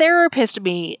therapist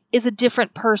me is a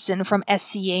different person from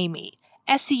SCA me.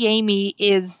 SCA me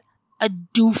is a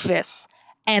doofus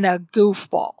and a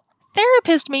goofball.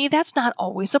 Therapist me, that's not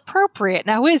always appropriate.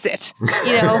 Now, is it?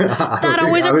 It's not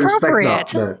always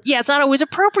appropriate. No. Yeah, it's not always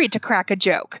appropriate to crack a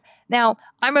joke. Now,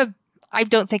 I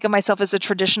don't think of myself as a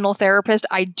traditional therapist.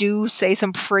 I do say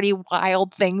some pretty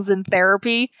wild things in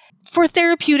therapy for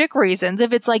therapeutic reasons.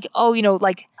 If it's like,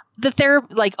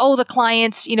 the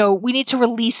clients, we need to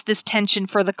release this tension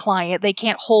for the client. They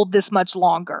can't hold this much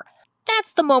longer.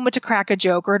 That's the moment to crack a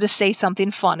joke or to say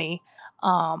something funny.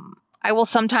 I will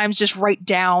sometimes just write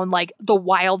down like the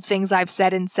wild things I've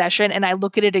said in session, and I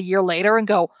look at it a year later and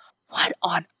go, what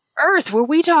on earth were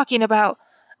we talking about?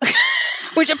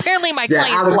 Which apparently my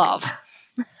clients love.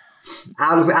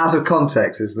 Out of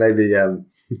context is maybe,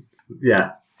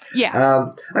 yeah.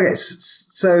 Okay,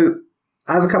 so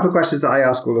I have a couple of questions that I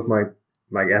ask all of my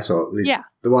guests, or at least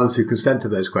the ones who consent to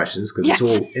those questions, because it's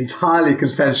all entirely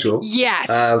consensual. Yes.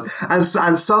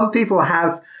 And some people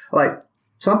have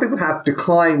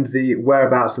declined the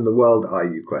whereabouts in the world are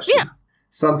you question. Yeah.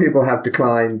 Some people have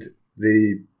declined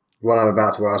the one I'm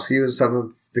about to ask you, and some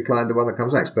have declined the one that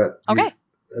comes next. But you've,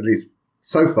 at least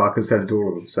so far, consented to all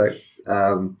of them. So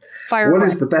what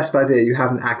is the best idea you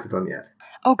haven't acted on yet?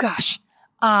 Oh, gosh.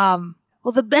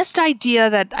 Well, the best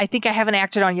idea that I think I haven't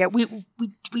acted on yet, we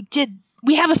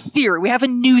have a theory. We have a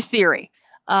new theory.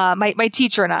 My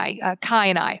teacher and I, Kai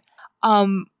and I,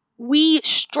 we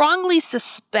strongly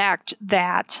suspect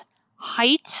that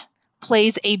height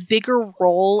plays a bigger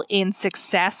role in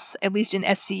success, at least in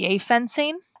SCA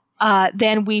fencing,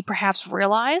 than we perhaps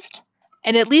realized.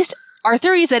 And at least our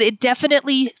theory is that it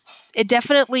definitely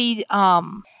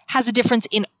has a difference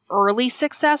in early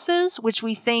successes, which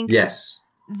we think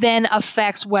then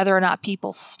affects whether or not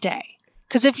people stay.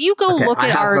 Because if you go look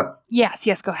at our...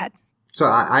 Yes, go ahead. So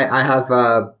I have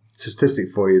a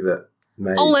statistic for you that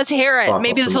may... Oh, let's hear it.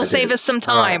 Maybe this will save us some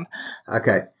time. All right.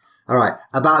 Okay. All right.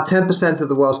 About 10% of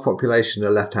the world's population are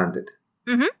left-handed.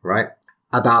 Mm-hmm. Right?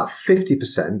 About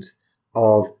 50%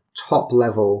 of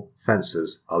top-level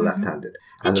fencers are left-handed.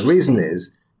 And the reason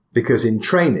is because in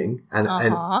training and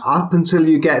up until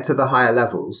you get to the higher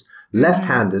levels,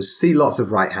 left-handers see lots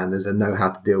of right-handers and know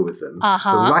how to deal with them. But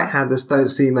right-handers don't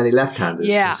see many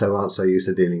left-handers and so aren't so used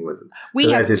to dealing with them. So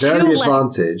there's this early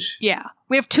advantage. Yeah.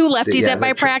 We have two lefties at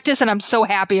my practice, and I'm so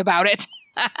happy about it.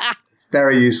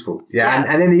 Very useful. Yeah.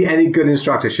 And any good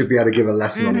instructor should be able to give a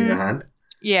lesson on either hand.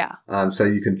 Yeah. So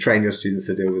you can train your students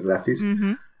to deal with lefties.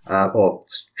 Or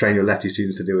train your lefty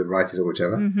students to deal with righties or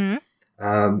whichever.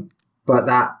 But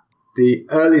that the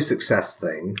early success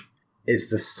thing is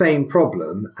the same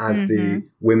problem as the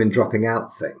women dropping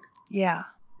out thing. Yeah.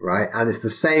 Right? And it's the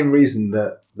same reason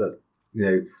that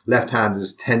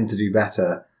left-handers tend to do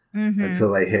better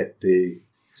until they hit the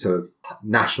sort of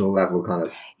national level kind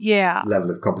of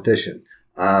level of competition.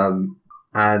 And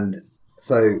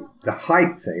so the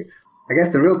height thing, I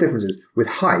guess the real difference is with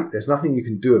height, there's nothing you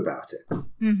can do about it.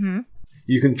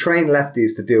 you can train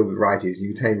lefties to deal with righties,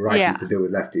 you can train righties Yeah. to deal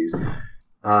with lefties,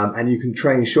 and you can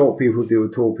train short people to deal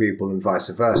with tall people and vice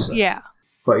versa. Yeah.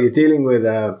 But you're dealing with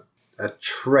a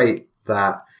trait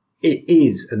that it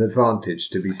is an advantage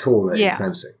to be taller in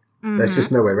fencing. Mm-hmm. There's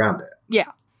just no way around it.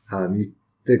 Yeah.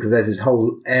 Because there's this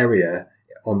whole area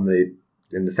in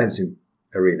the fencing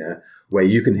arena where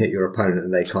you can hit your opponent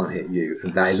and they can't hit you,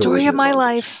 and that is always Story an of my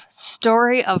advantage. life.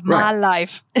 Story of my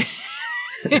life.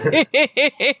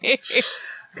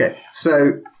 Okay,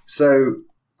 so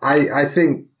I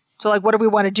think. So, like, what do we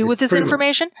want to do with this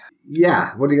information?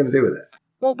 Yeah, what are you going to do with it?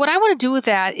 Well, what I want to do with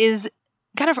that is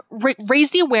kind of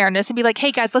raise the awareness and be like,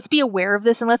 hey, guys, let's be aware of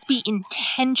this and let's be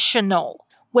intentional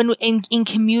when in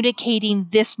communicating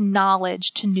this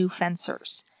knowledge to new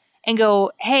fencers. And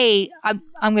go, hey, I'm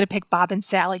going to pick Bob and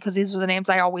Sally because these are the names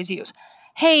I always use.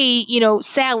 Hey,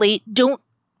 Sally, don't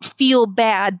feel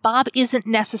bad. Bob isn't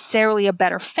necessarily a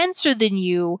better fencer than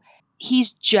you.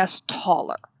 He's just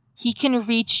taller. He can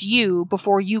reach you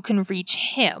before you can reach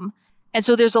him. And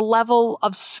so there's a level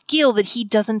of skill that he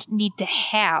doesn't need to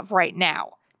have right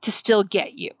now to still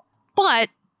get you. But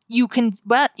you can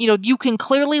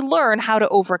clearly learn how to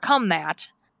overcome that.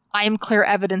 I am clear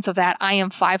evidence of that. I am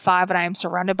 5'5" and I am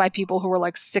surrounded by people who are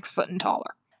like 6 foot and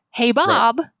taller. Hey,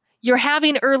 Bob, you're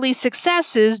having early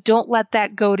successes. Don't let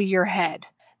that go to your head.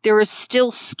 There is still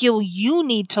skill you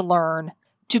need to learn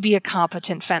to be a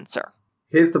competent fencer.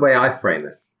 Here's the way I frame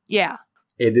it. Yeah.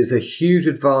 It is a huge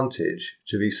advantage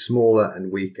to be smaller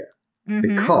and weaker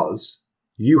because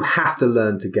you have to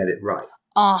learn to get it right.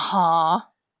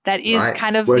 That is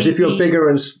kind of. Whereas if you're bigger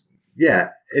and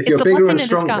bigger and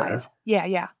stronger,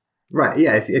 yeah. Right,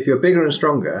 yeah. If you're bigger and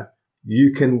stronger,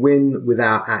 you can win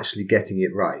without actually getting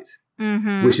it right,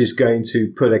 which is going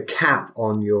to put a cap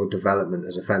on your development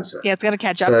as a fencer. Yeah, it's going to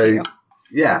catch up to you.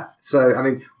 Yeah. So, I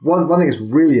mean, one thing that's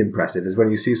really impressive is when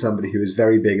you see somebody who is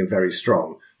very big and very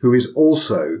strong, who is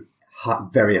also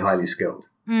very highly skilled,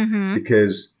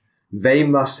 because they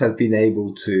must have been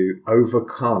able to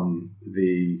overcome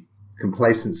the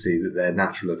complacency that their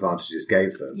natural advantages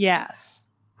gave them. Yes.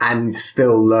 And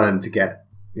still learn to get,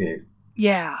 to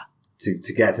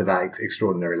get to that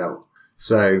extraordinary level.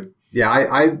 So, yeah,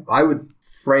 I would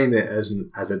frame it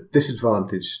as a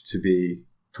disadvantage to be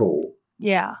tall.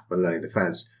 Yeah. When learning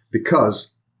defense,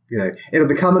 because it'll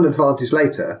become an advantage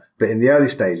later, but in the early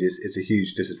stages, it's a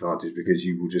huge disadvantage because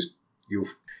you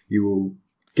will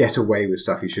get away with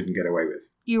stuff you shouldn't get away with.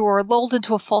 You are lulled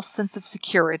into a false sense of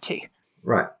security.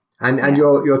 Right, and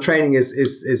your training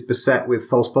is beset with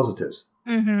false positives.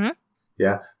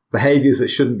 Yeah, behaviors that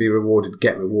shouldn't be rewarded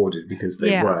get rewarded because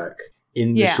they work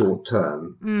in the short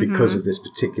term because of this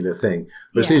particular thing.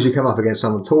 But as soon as you come up against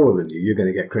someone taller than you, you're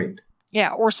going to get creamed.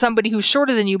 Yeah, or somebody who's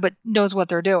shorter than you but knows what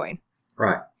they're doing.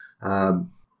 Right.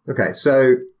 Okay.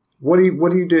 So, what are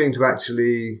you doing to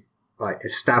actually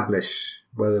establish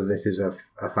whether this is a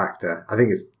factor? I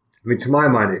think to my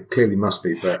mind, it clearly must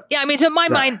be. But yeah, I mean,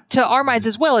 to our minds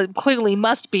as well, it clearly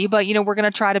must be. But we're going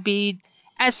to try to be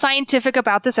as scientific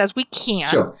about this as we can.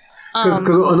 Sure. Because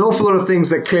an awful lot of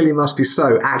things that clearly must be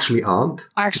so actually aren't.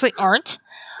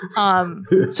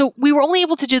 So we were only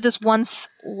able to do this once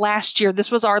last year. This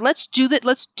was our let's do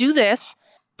this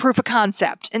proof of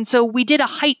concept. And so we did a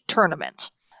height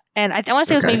tournament. And I want to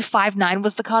say it was maybe 5'9"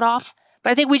 was the cutoff.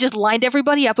 But I think we just lined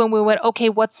everybody up and we went, okay,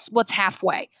 what's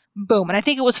halfway? Boom. And I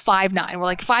think it was 5'9". We're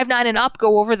like 5'9" and up,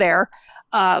 go over there.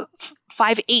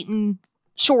 5'8" and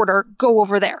shorter, go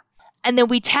over there. And then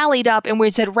we tallied up and we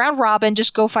said round robin,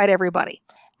 just go fight everybody.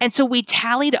 And so we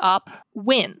tallied up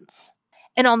wins.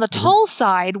 And on the tall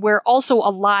side, where also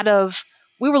a lot of,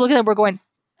 we were looking at, we're going,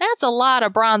 that's a lot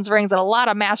of bronze rings and a lot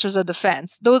of masters of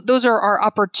defense. Those are our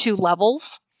upper 2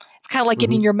 levels. It's kind of like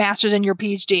getting your master's and your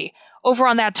PhD. Over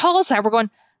on that tall side, we're going,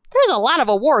 there's a lot of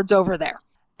awards over there.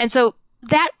 And so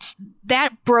that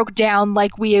broke down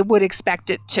like we would expect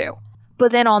it to.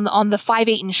 But then on the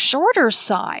 5'8" and shorter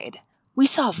side, we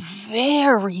saw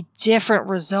very different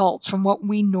results from what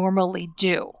we normally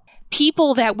do.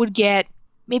 People that would get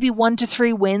maybe 1 to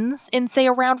 3 wins in, say,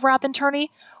 a round robin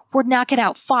tourney, we're knocking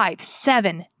out 5,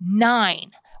 7,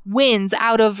 9 wins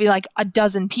out of like a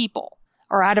dozen people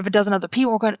or out of a dozen other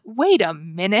people. We're going, wait a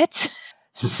minute.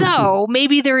 So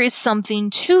maybe there is something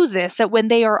to this, that when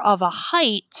they are of a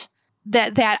height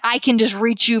that I can just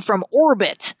reach you from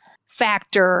orbit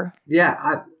factor.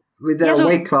 Yeah, there are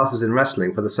weight classes in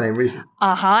wrestling for the same reason.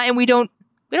 And we don't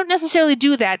necessarily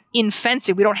do that in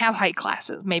fencing. We don't have height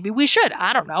classes. Maybe we should.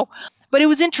 I don't know. But it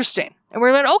was interesting. And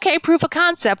we're going, okay, proof of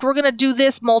concept. We're going to do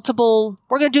this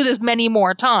many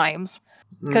more times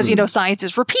because, science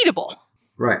is repeatable.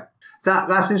 Right.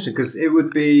 That's interesting because it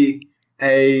would be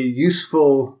a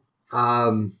useful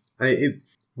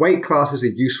Weight classes are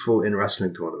useful in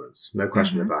wrestling tournaments, no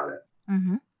question about it.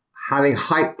 Mm-hmm. Having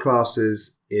height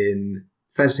classes in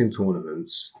fencing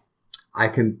tournaments,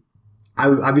 I'd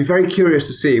be very curious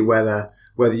to see whether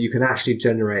you can actually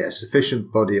generate a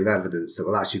sufficient body of evidence that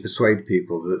will actually persuade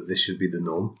people that this should be the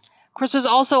norm. Of course, there's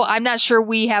also, I'm not sure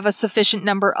we have a sufficient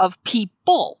number of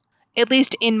people, at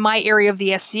least in my area of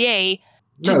the SCA,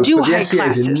 to do height classes. The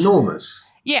SCA is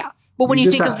enormous. Yeah. But when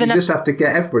you think of the you just have to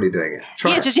get everybody doing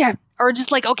it. Or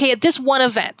just like, okay, at this one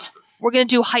event, we're going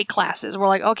to do height classes. We're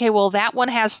like, okay, well, that one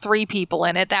has 3 people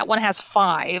in it. That one has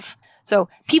 5. So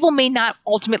people may not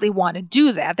ultimately want to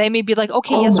do that. They may be like,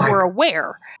 okay, we're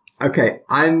aware. Okay,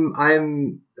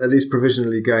 I'm at least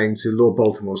provisionally going to Lord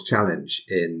Baltimore's Challenge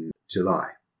in July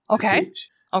to teach.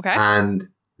 Okay. And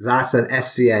that's an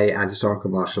SCA and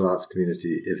historical martial arts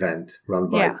community event run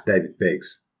by David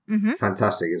Biggs. Mm-hmm.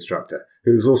 Fantastic instructor,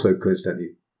 who's also not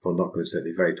coincidentally,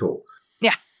 very tall.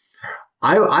 Yeah.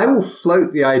 I will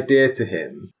float the idea to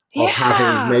him of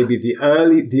having maybe the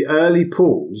early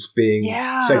pools being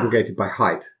segregated by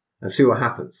height and see what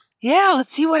happens. Yeah,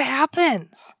 let's see what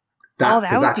happens.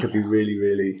 That could be really,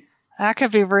 really... That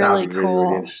could be really cool. Really,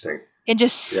 really interesting. And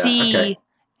just see... Okay.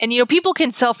 And, people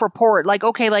can self-report, like,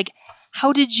 okay, like,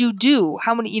 how did you do?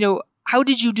 How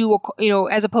did you do,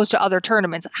 as opposed to other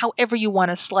tournaments? However you want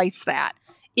to slice that.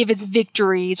 If it's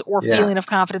victories or feeling of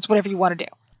confidence, whatever you want to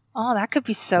do. Oh, that could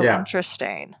be so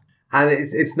interesting. And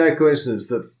it's no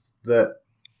coincidence that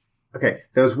okay,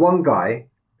 there was one guy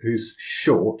who's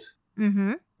short.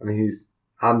 Mm-hmm. I mean,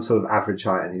 I'm sort of average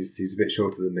height, and he's a bit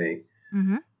shorter than me.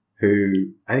 Mm-hmm.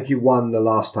 Who I think he won not the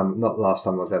last time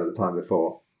I was there, the time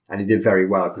before, and he did very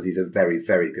well because he's a very,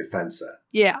 very good fencer.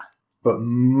 Yeah. But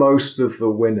most of the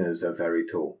winners are very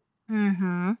tall.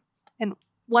 Mm-hmm. And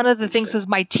one of the things is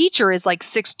my teacher is like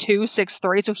 6'2",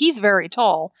 6'3", so he's very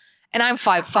tall, and I'm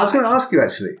 5'5". I was going to ask you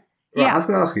actually. Right, I was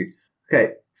going to ask you.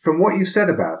 Okay, from what you said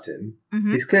about him,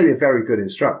 he's clearly a very good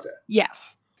instructor.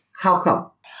 Yes. How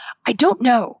come? I don't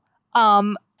know.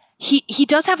 He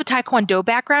does have a Taekwondo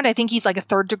background. I think he's like a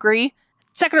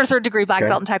second or third degree black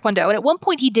belt in Taekwondo. And at one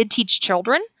point he did teach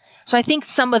children. So I think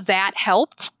some of that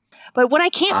helped. But what I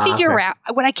can't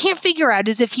figure out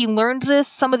is if he learned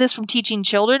some of this from teaching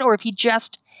children, or if he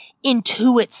just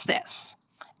intuits this.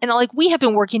 And like, we have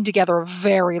been working together a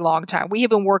very long time. We have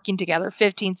been working together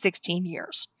 15, 16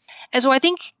 years. And so I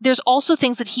think there's also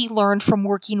things that he learned from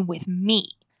working with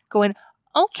me, going,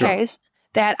 okay,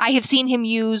 that I have seen him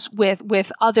use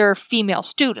with other female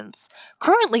students.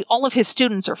 Currently, all of his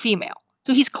students are female.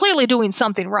 So he's clearly doing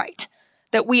something right,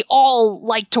 that we all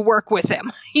like to work with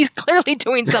him. He's clearly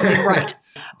doing something right.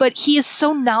 But he is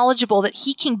so knowledgeable that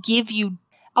he can give you,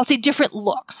 I'll say, different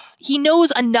looks. He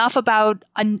knows enough about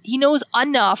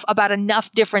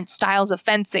enough different styles of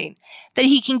fencing that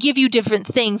he can give you different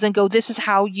things and go, this is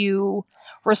how you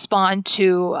respond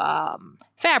to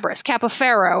Fabris,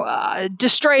 Capoferro,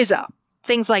 Destreza,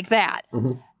 things like that.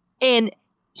 Mm-hmm. And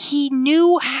he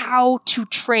knew how to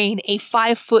train a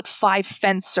 5'5"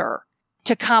 fencer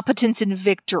to competence in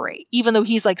victory, even though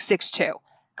he's like 6'2".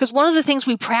 Because one of the things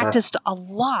we practiced a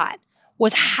lot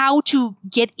was how to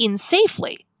get in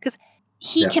safely. Because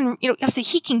he can, obviously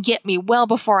he can get me well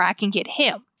before I can get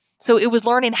him. So it was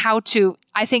learning how to,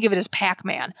 I think of it as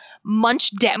Pac-Man,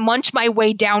 munch my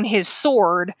way down his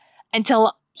sword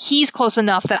until he's close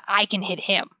enough that I can hit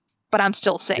him, but I'm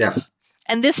still safe. Yeah.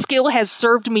 And this skill has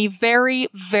served me very,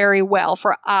 very well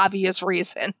for obvious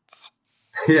reasons.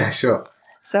 Yeah, sure.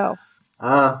 So.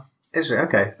 Interesting.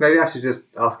 Okay. Maybe I should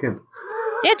just ask him.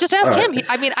 Yeah, just ask him.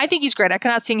 I mean, I think he's great. I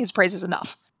cannot sing his praises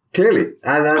enough. Clearly.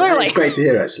 And it's great to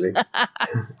hear, actually.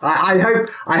 I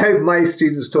hope my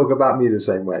students talk about me the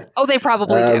same way. Oh, they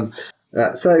probably do.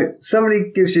 So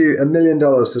somebody gives you $1 million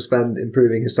to spend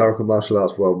improving historical martial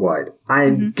arts worldwide.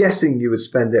 I'm guessing you would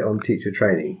spend it on teacher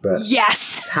training, but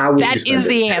yes, how would you spend is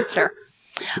the answer.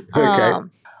 Okay.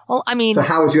 Well, I mean, so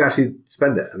how would you actually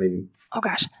spend it? I mean, oh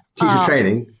gosh, teacher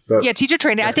training. But teacher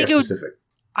training. I think it would. Specific.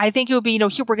 I think it would be,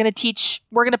 here we're going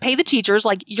to pay the teachers.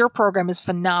 Like, your program is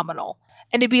phenomenal,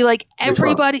 and it'd be like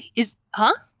everybody is,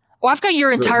 huh? Well, I've got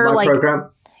your entire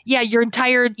program. Yeah, your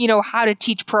entire, how to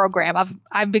teach program.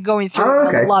 I've been going through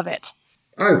it. I love it.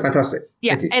 Oh, fantastic.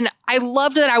 Yeah, and I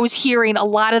loved that I was hearing a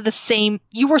lot of the same,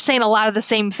 you were saying a lot of the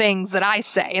same things that I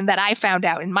say and that I found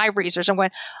out in my research. I'm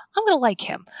going, I'm going to like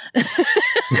him.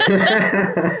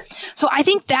 So I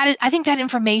think that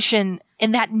information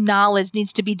and that knowledge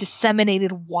needs to be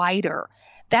disseminated wider.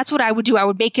 That's what I would do. I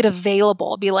would make it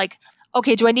available. Be like,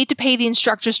 okay, do I need to pay the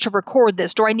instructors to record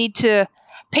this? Do I need to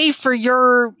pay for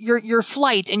your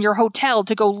flight and your hotel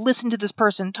to go listen to this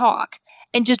person talk?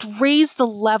 and just raise the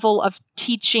level of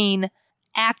teaching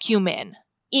acumen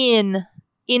in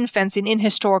fencing, in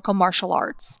historical martial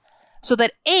arts, so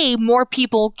that more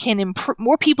people can improve,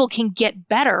 more people can get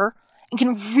better and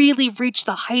can really reach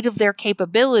the height of their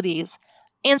capabilities,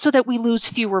 and so that we lose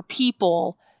fewer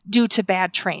people due to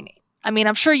bad training. I mean,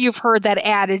 I'm sure you've heard that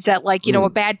adage that, like, a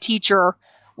bad teacher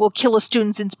will kill a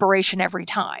student's inspiration every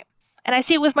time. And I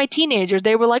see it with my teenagers.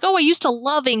 They were like, oh, I used to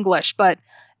love English, but,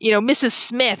 Mrs.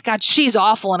 Smith, God, she's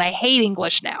awful, and I hate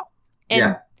English now.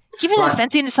 And given that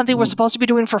fencing is something we're supposed to be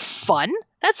doing for fun,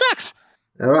 that sucks.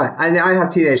 All right. And I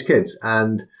have teenage kids,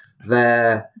 and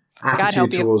their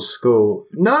attitude towards school...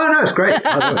 No, it's great.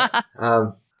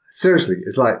 Seriously,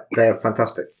 it's like they're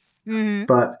fantastic. Mm-hmm.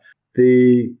 But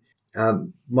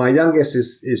my youngest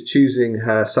is choosing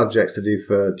her subjects to do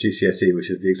for GCSE, which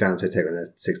is the exams they take when they're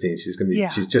 16.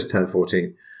 She's just turned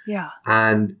 14. Yeah.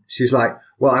 And she's like,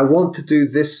 well, I want to do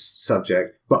this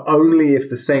subject, but only if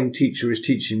the same teacher is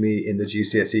teaching me in the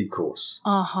GCSE course.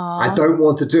 Uh-huh. I don't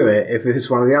want to do it if it's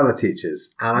one of the other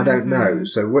teachers, and I don't know.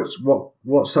 So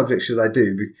what subject should I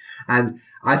do? And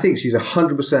I think she's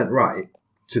 100% right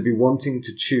to be wanting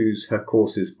to choose her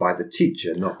courses by the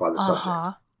teacher, not by the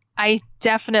subject. I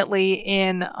definitely,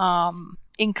 in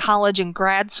college and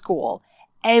grad school,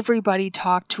 everybody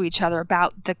talked to each other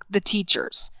about the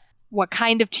teachers. What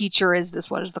kind of teacher is this?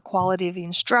 What is the quality of the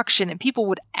instruction? And people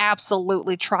would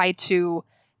absolutely try to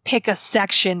pick a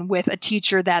section with a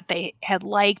teacher that they had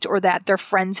liked or that their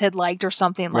friends had liked or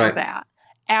something like that.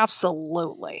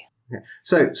 Absolutely. Yeah.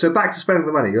 So back to spending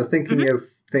the money. You're thinking of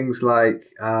things like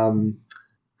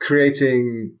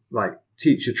creating like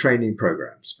teacher training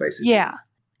programs, basically. Yeah.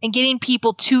 And getting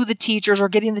people to the teachers or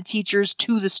getting the teachers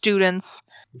to the students.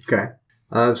 Okay.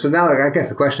 So now I guess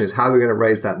the question is, how are we going to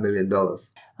raise that $1 million?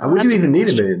 And would you even need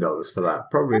 $1 million for that?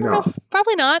 Probably not.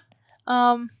 Probably not.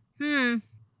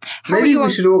 Maybe we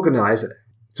should organize it.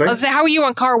 Sorry? I was saying, how are you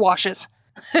on car washes?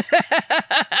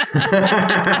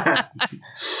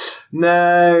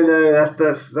 No,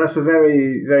 that's a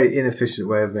very, very inefficient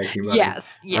way of making money.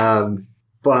 Yes.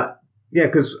 But yeah,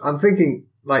 because I'm thinking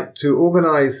like to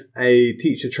organize a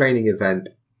teacher training event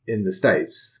in the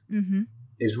States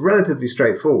is relatively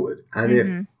straightforward. And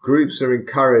if groups are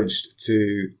encouraged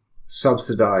to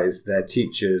subsidize their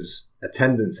teachers'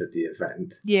 attendance at the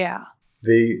event,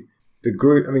 the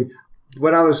group, I mean,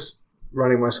 when I was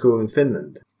running my school in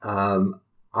Finland,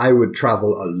 I would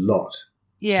travel a lot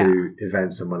to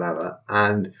events and whatever.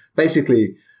 And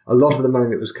basically, a lot of the money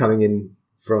that was coming in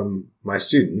from my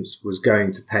students was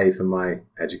going to pay for my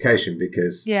education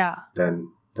because then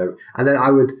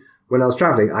I would, when I was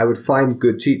traveling, I would find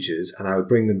good teachers and I would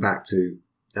bring them back to,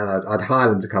 and I'd hire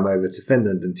them to come over to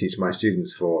Finland and teach my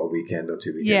students for a weekend or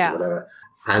 2 weekends or whatever.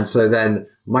 And so then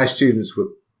my students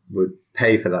would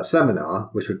pay for that seminar,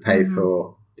 which would pay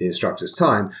for the instructor's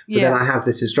time. But then I have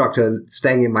this instructor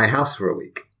staying in my house for a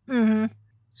week.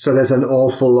 So there's an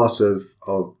awful lot of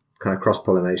kind of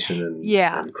cross-pollination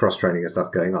and cross-training and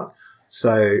stuff going on.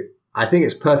 So I think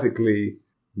it's perfectly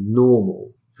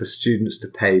normal for students to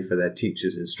pay for their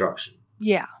teacher's instruction.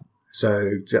 Yeah.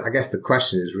 So I guess the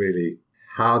question is really,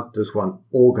 how does one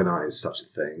organize such a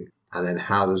thing? And then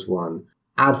how does one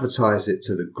advertise it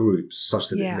to the groups such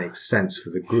that it makes sense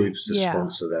for the groups to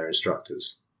sponsor their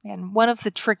instructors? And one of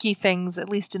the tricky things, at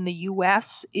least in the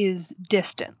U.S., is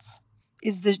distance,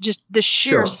 is the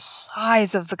sheer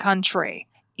size of the country.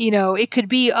 It could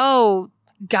be,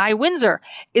 Guy Windsor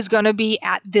is going to be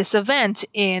at this event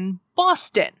in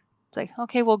Boston. It's like,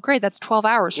 okay, well, great. That's 12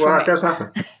 hours from me. Well, that does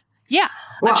happen. Yeah.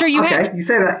 Well, I'm sure you have. Okay, you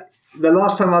say that. The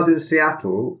last time I was in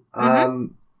Seattle,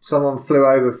 someone flew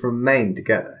over from Maine to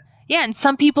get there. Yeah, and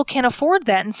some people can afford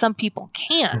that and some people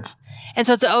can't. And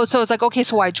so it's like, okay,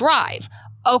 so I drive.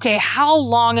 Okay, how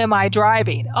long am I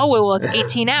driving? Oh, well, it's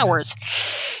 18 hours.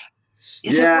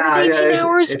 Is it worth 18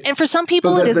 hours? And for some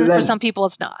people it isn't, for some people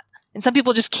it's not. And some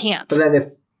people just can't. But then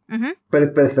if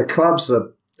the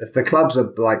clubs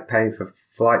are like paying for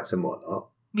flights and whatnot.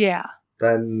 Yeah.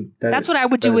 Then that's what I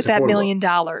would do with that $1 million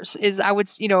is I would,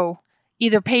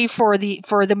 either pay for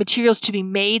the materials to be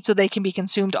made so they can be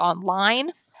consumed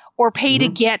online, or pay to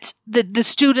get the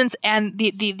students and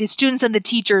the students and the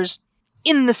teachers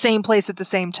in the same place at the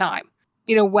same time.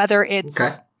 Whether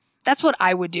it's that's what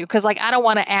I would do, because I don't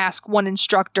want to ask one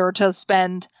instructor to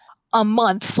spend a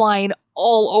month flying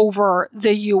all over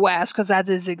the U.S. because that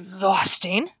is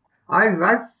exhausting.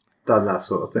 I've done that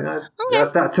sort of thing.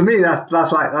 To me,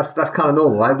 that's kind of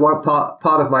normal.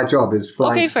 Part of my job is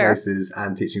flying to places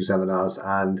and teaching seminars,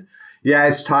 and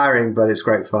it's tiring, but it's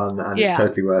great fun and it's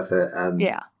totally worth it. And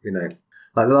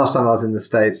like the last time I was in the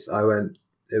States,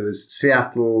 it was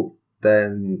Seattle,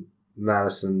 then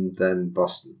Madison, then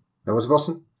Boston. No, was it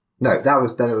Boston? No,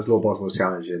 then it was Lord Baltimore's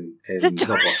challenge in not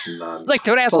Boston. It's like,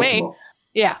 don't ask Baltimore. me.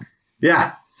 Yeah.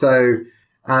 Yeah. So,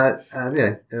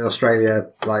 in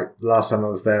Australia, like last time I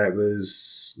was there, it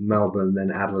was Melbourne,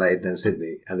 then Adelaide, then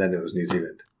Sydney, and then it was New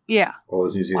Zealand. Yeah. Or it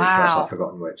was New Zealand first, I've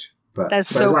forgotten which. But that's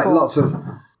so like cool. Lots of,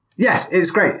 yes,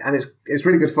 it's great, and it's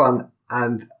really good fun,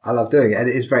 and I love doing it, and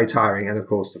it is very tiring, and of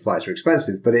course the flights are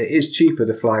expensive, but it is cheaper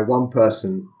to fly one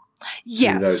person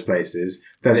to those places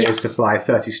than it is to fly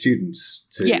 30 students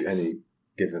to any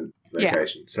given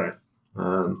location. So,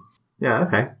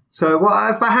 okay. So,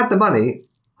 if I had the money,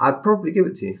 I'd probably give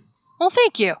it to you. Well,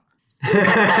 thank you.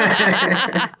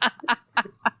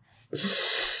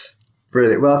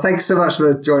 Brilliant. Well, thanks so much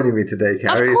for joining me today,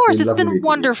 Kari. Of course, it's been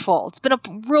wonderful. It's been a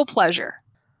real pleasure.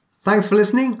 Thanks for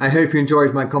listening. I hope you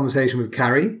enjoyed my conversation with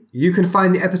Kari. You can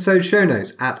find the episode show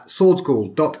notes at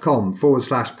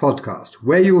swordschool.com/podcast,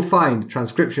 where you will find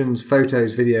transcriptions,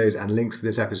 photos, videos, and links for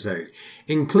this episode,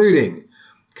 including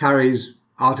Kari's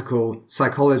article,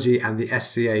 Psychology and the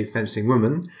SCA Fencing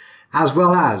Woman, as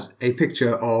well as a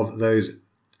picture of those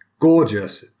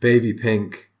gorgeous baby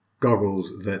pink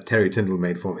goggles that Terry Tyndall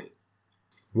made for me.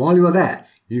 While you are there,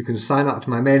 you can sign up to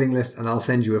my mailing list and I'll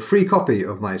send you a free copy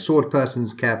of my Sword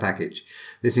Person's Care Package.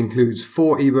 This includes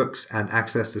 4 ebooks and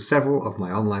access to several of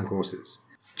my online courses.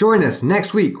 Join us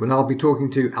next week when I'll be talking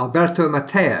to Alberto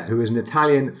Mattea, who is an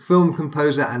Italian film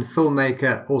composer and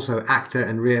filmmaker, also actor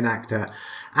and reenactor,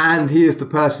 and he is the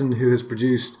person who has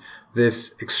produced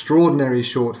this extraordinary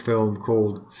short film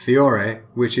called Fiore,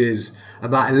 which is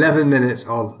about 11 minutes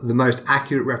of the most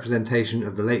accurate representation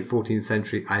of the late 14th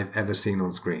century I've ever seen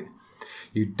on screen.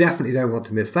 You definitely don't want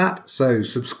to miss that, so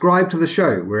subscribe to the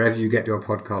show wherever you get your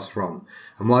podcast from.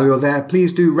 And while you're there,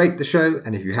 please do rate the show,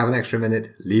 and if you have an extra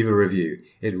minute, leave a review.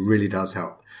 It really does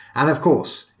help. And of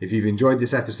course, if you've enjoyed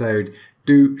this episode,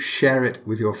 do share it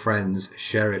with your friends,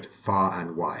 share it far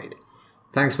and wide.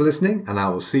 Thanks for listening, and I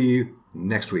will see you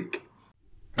next week.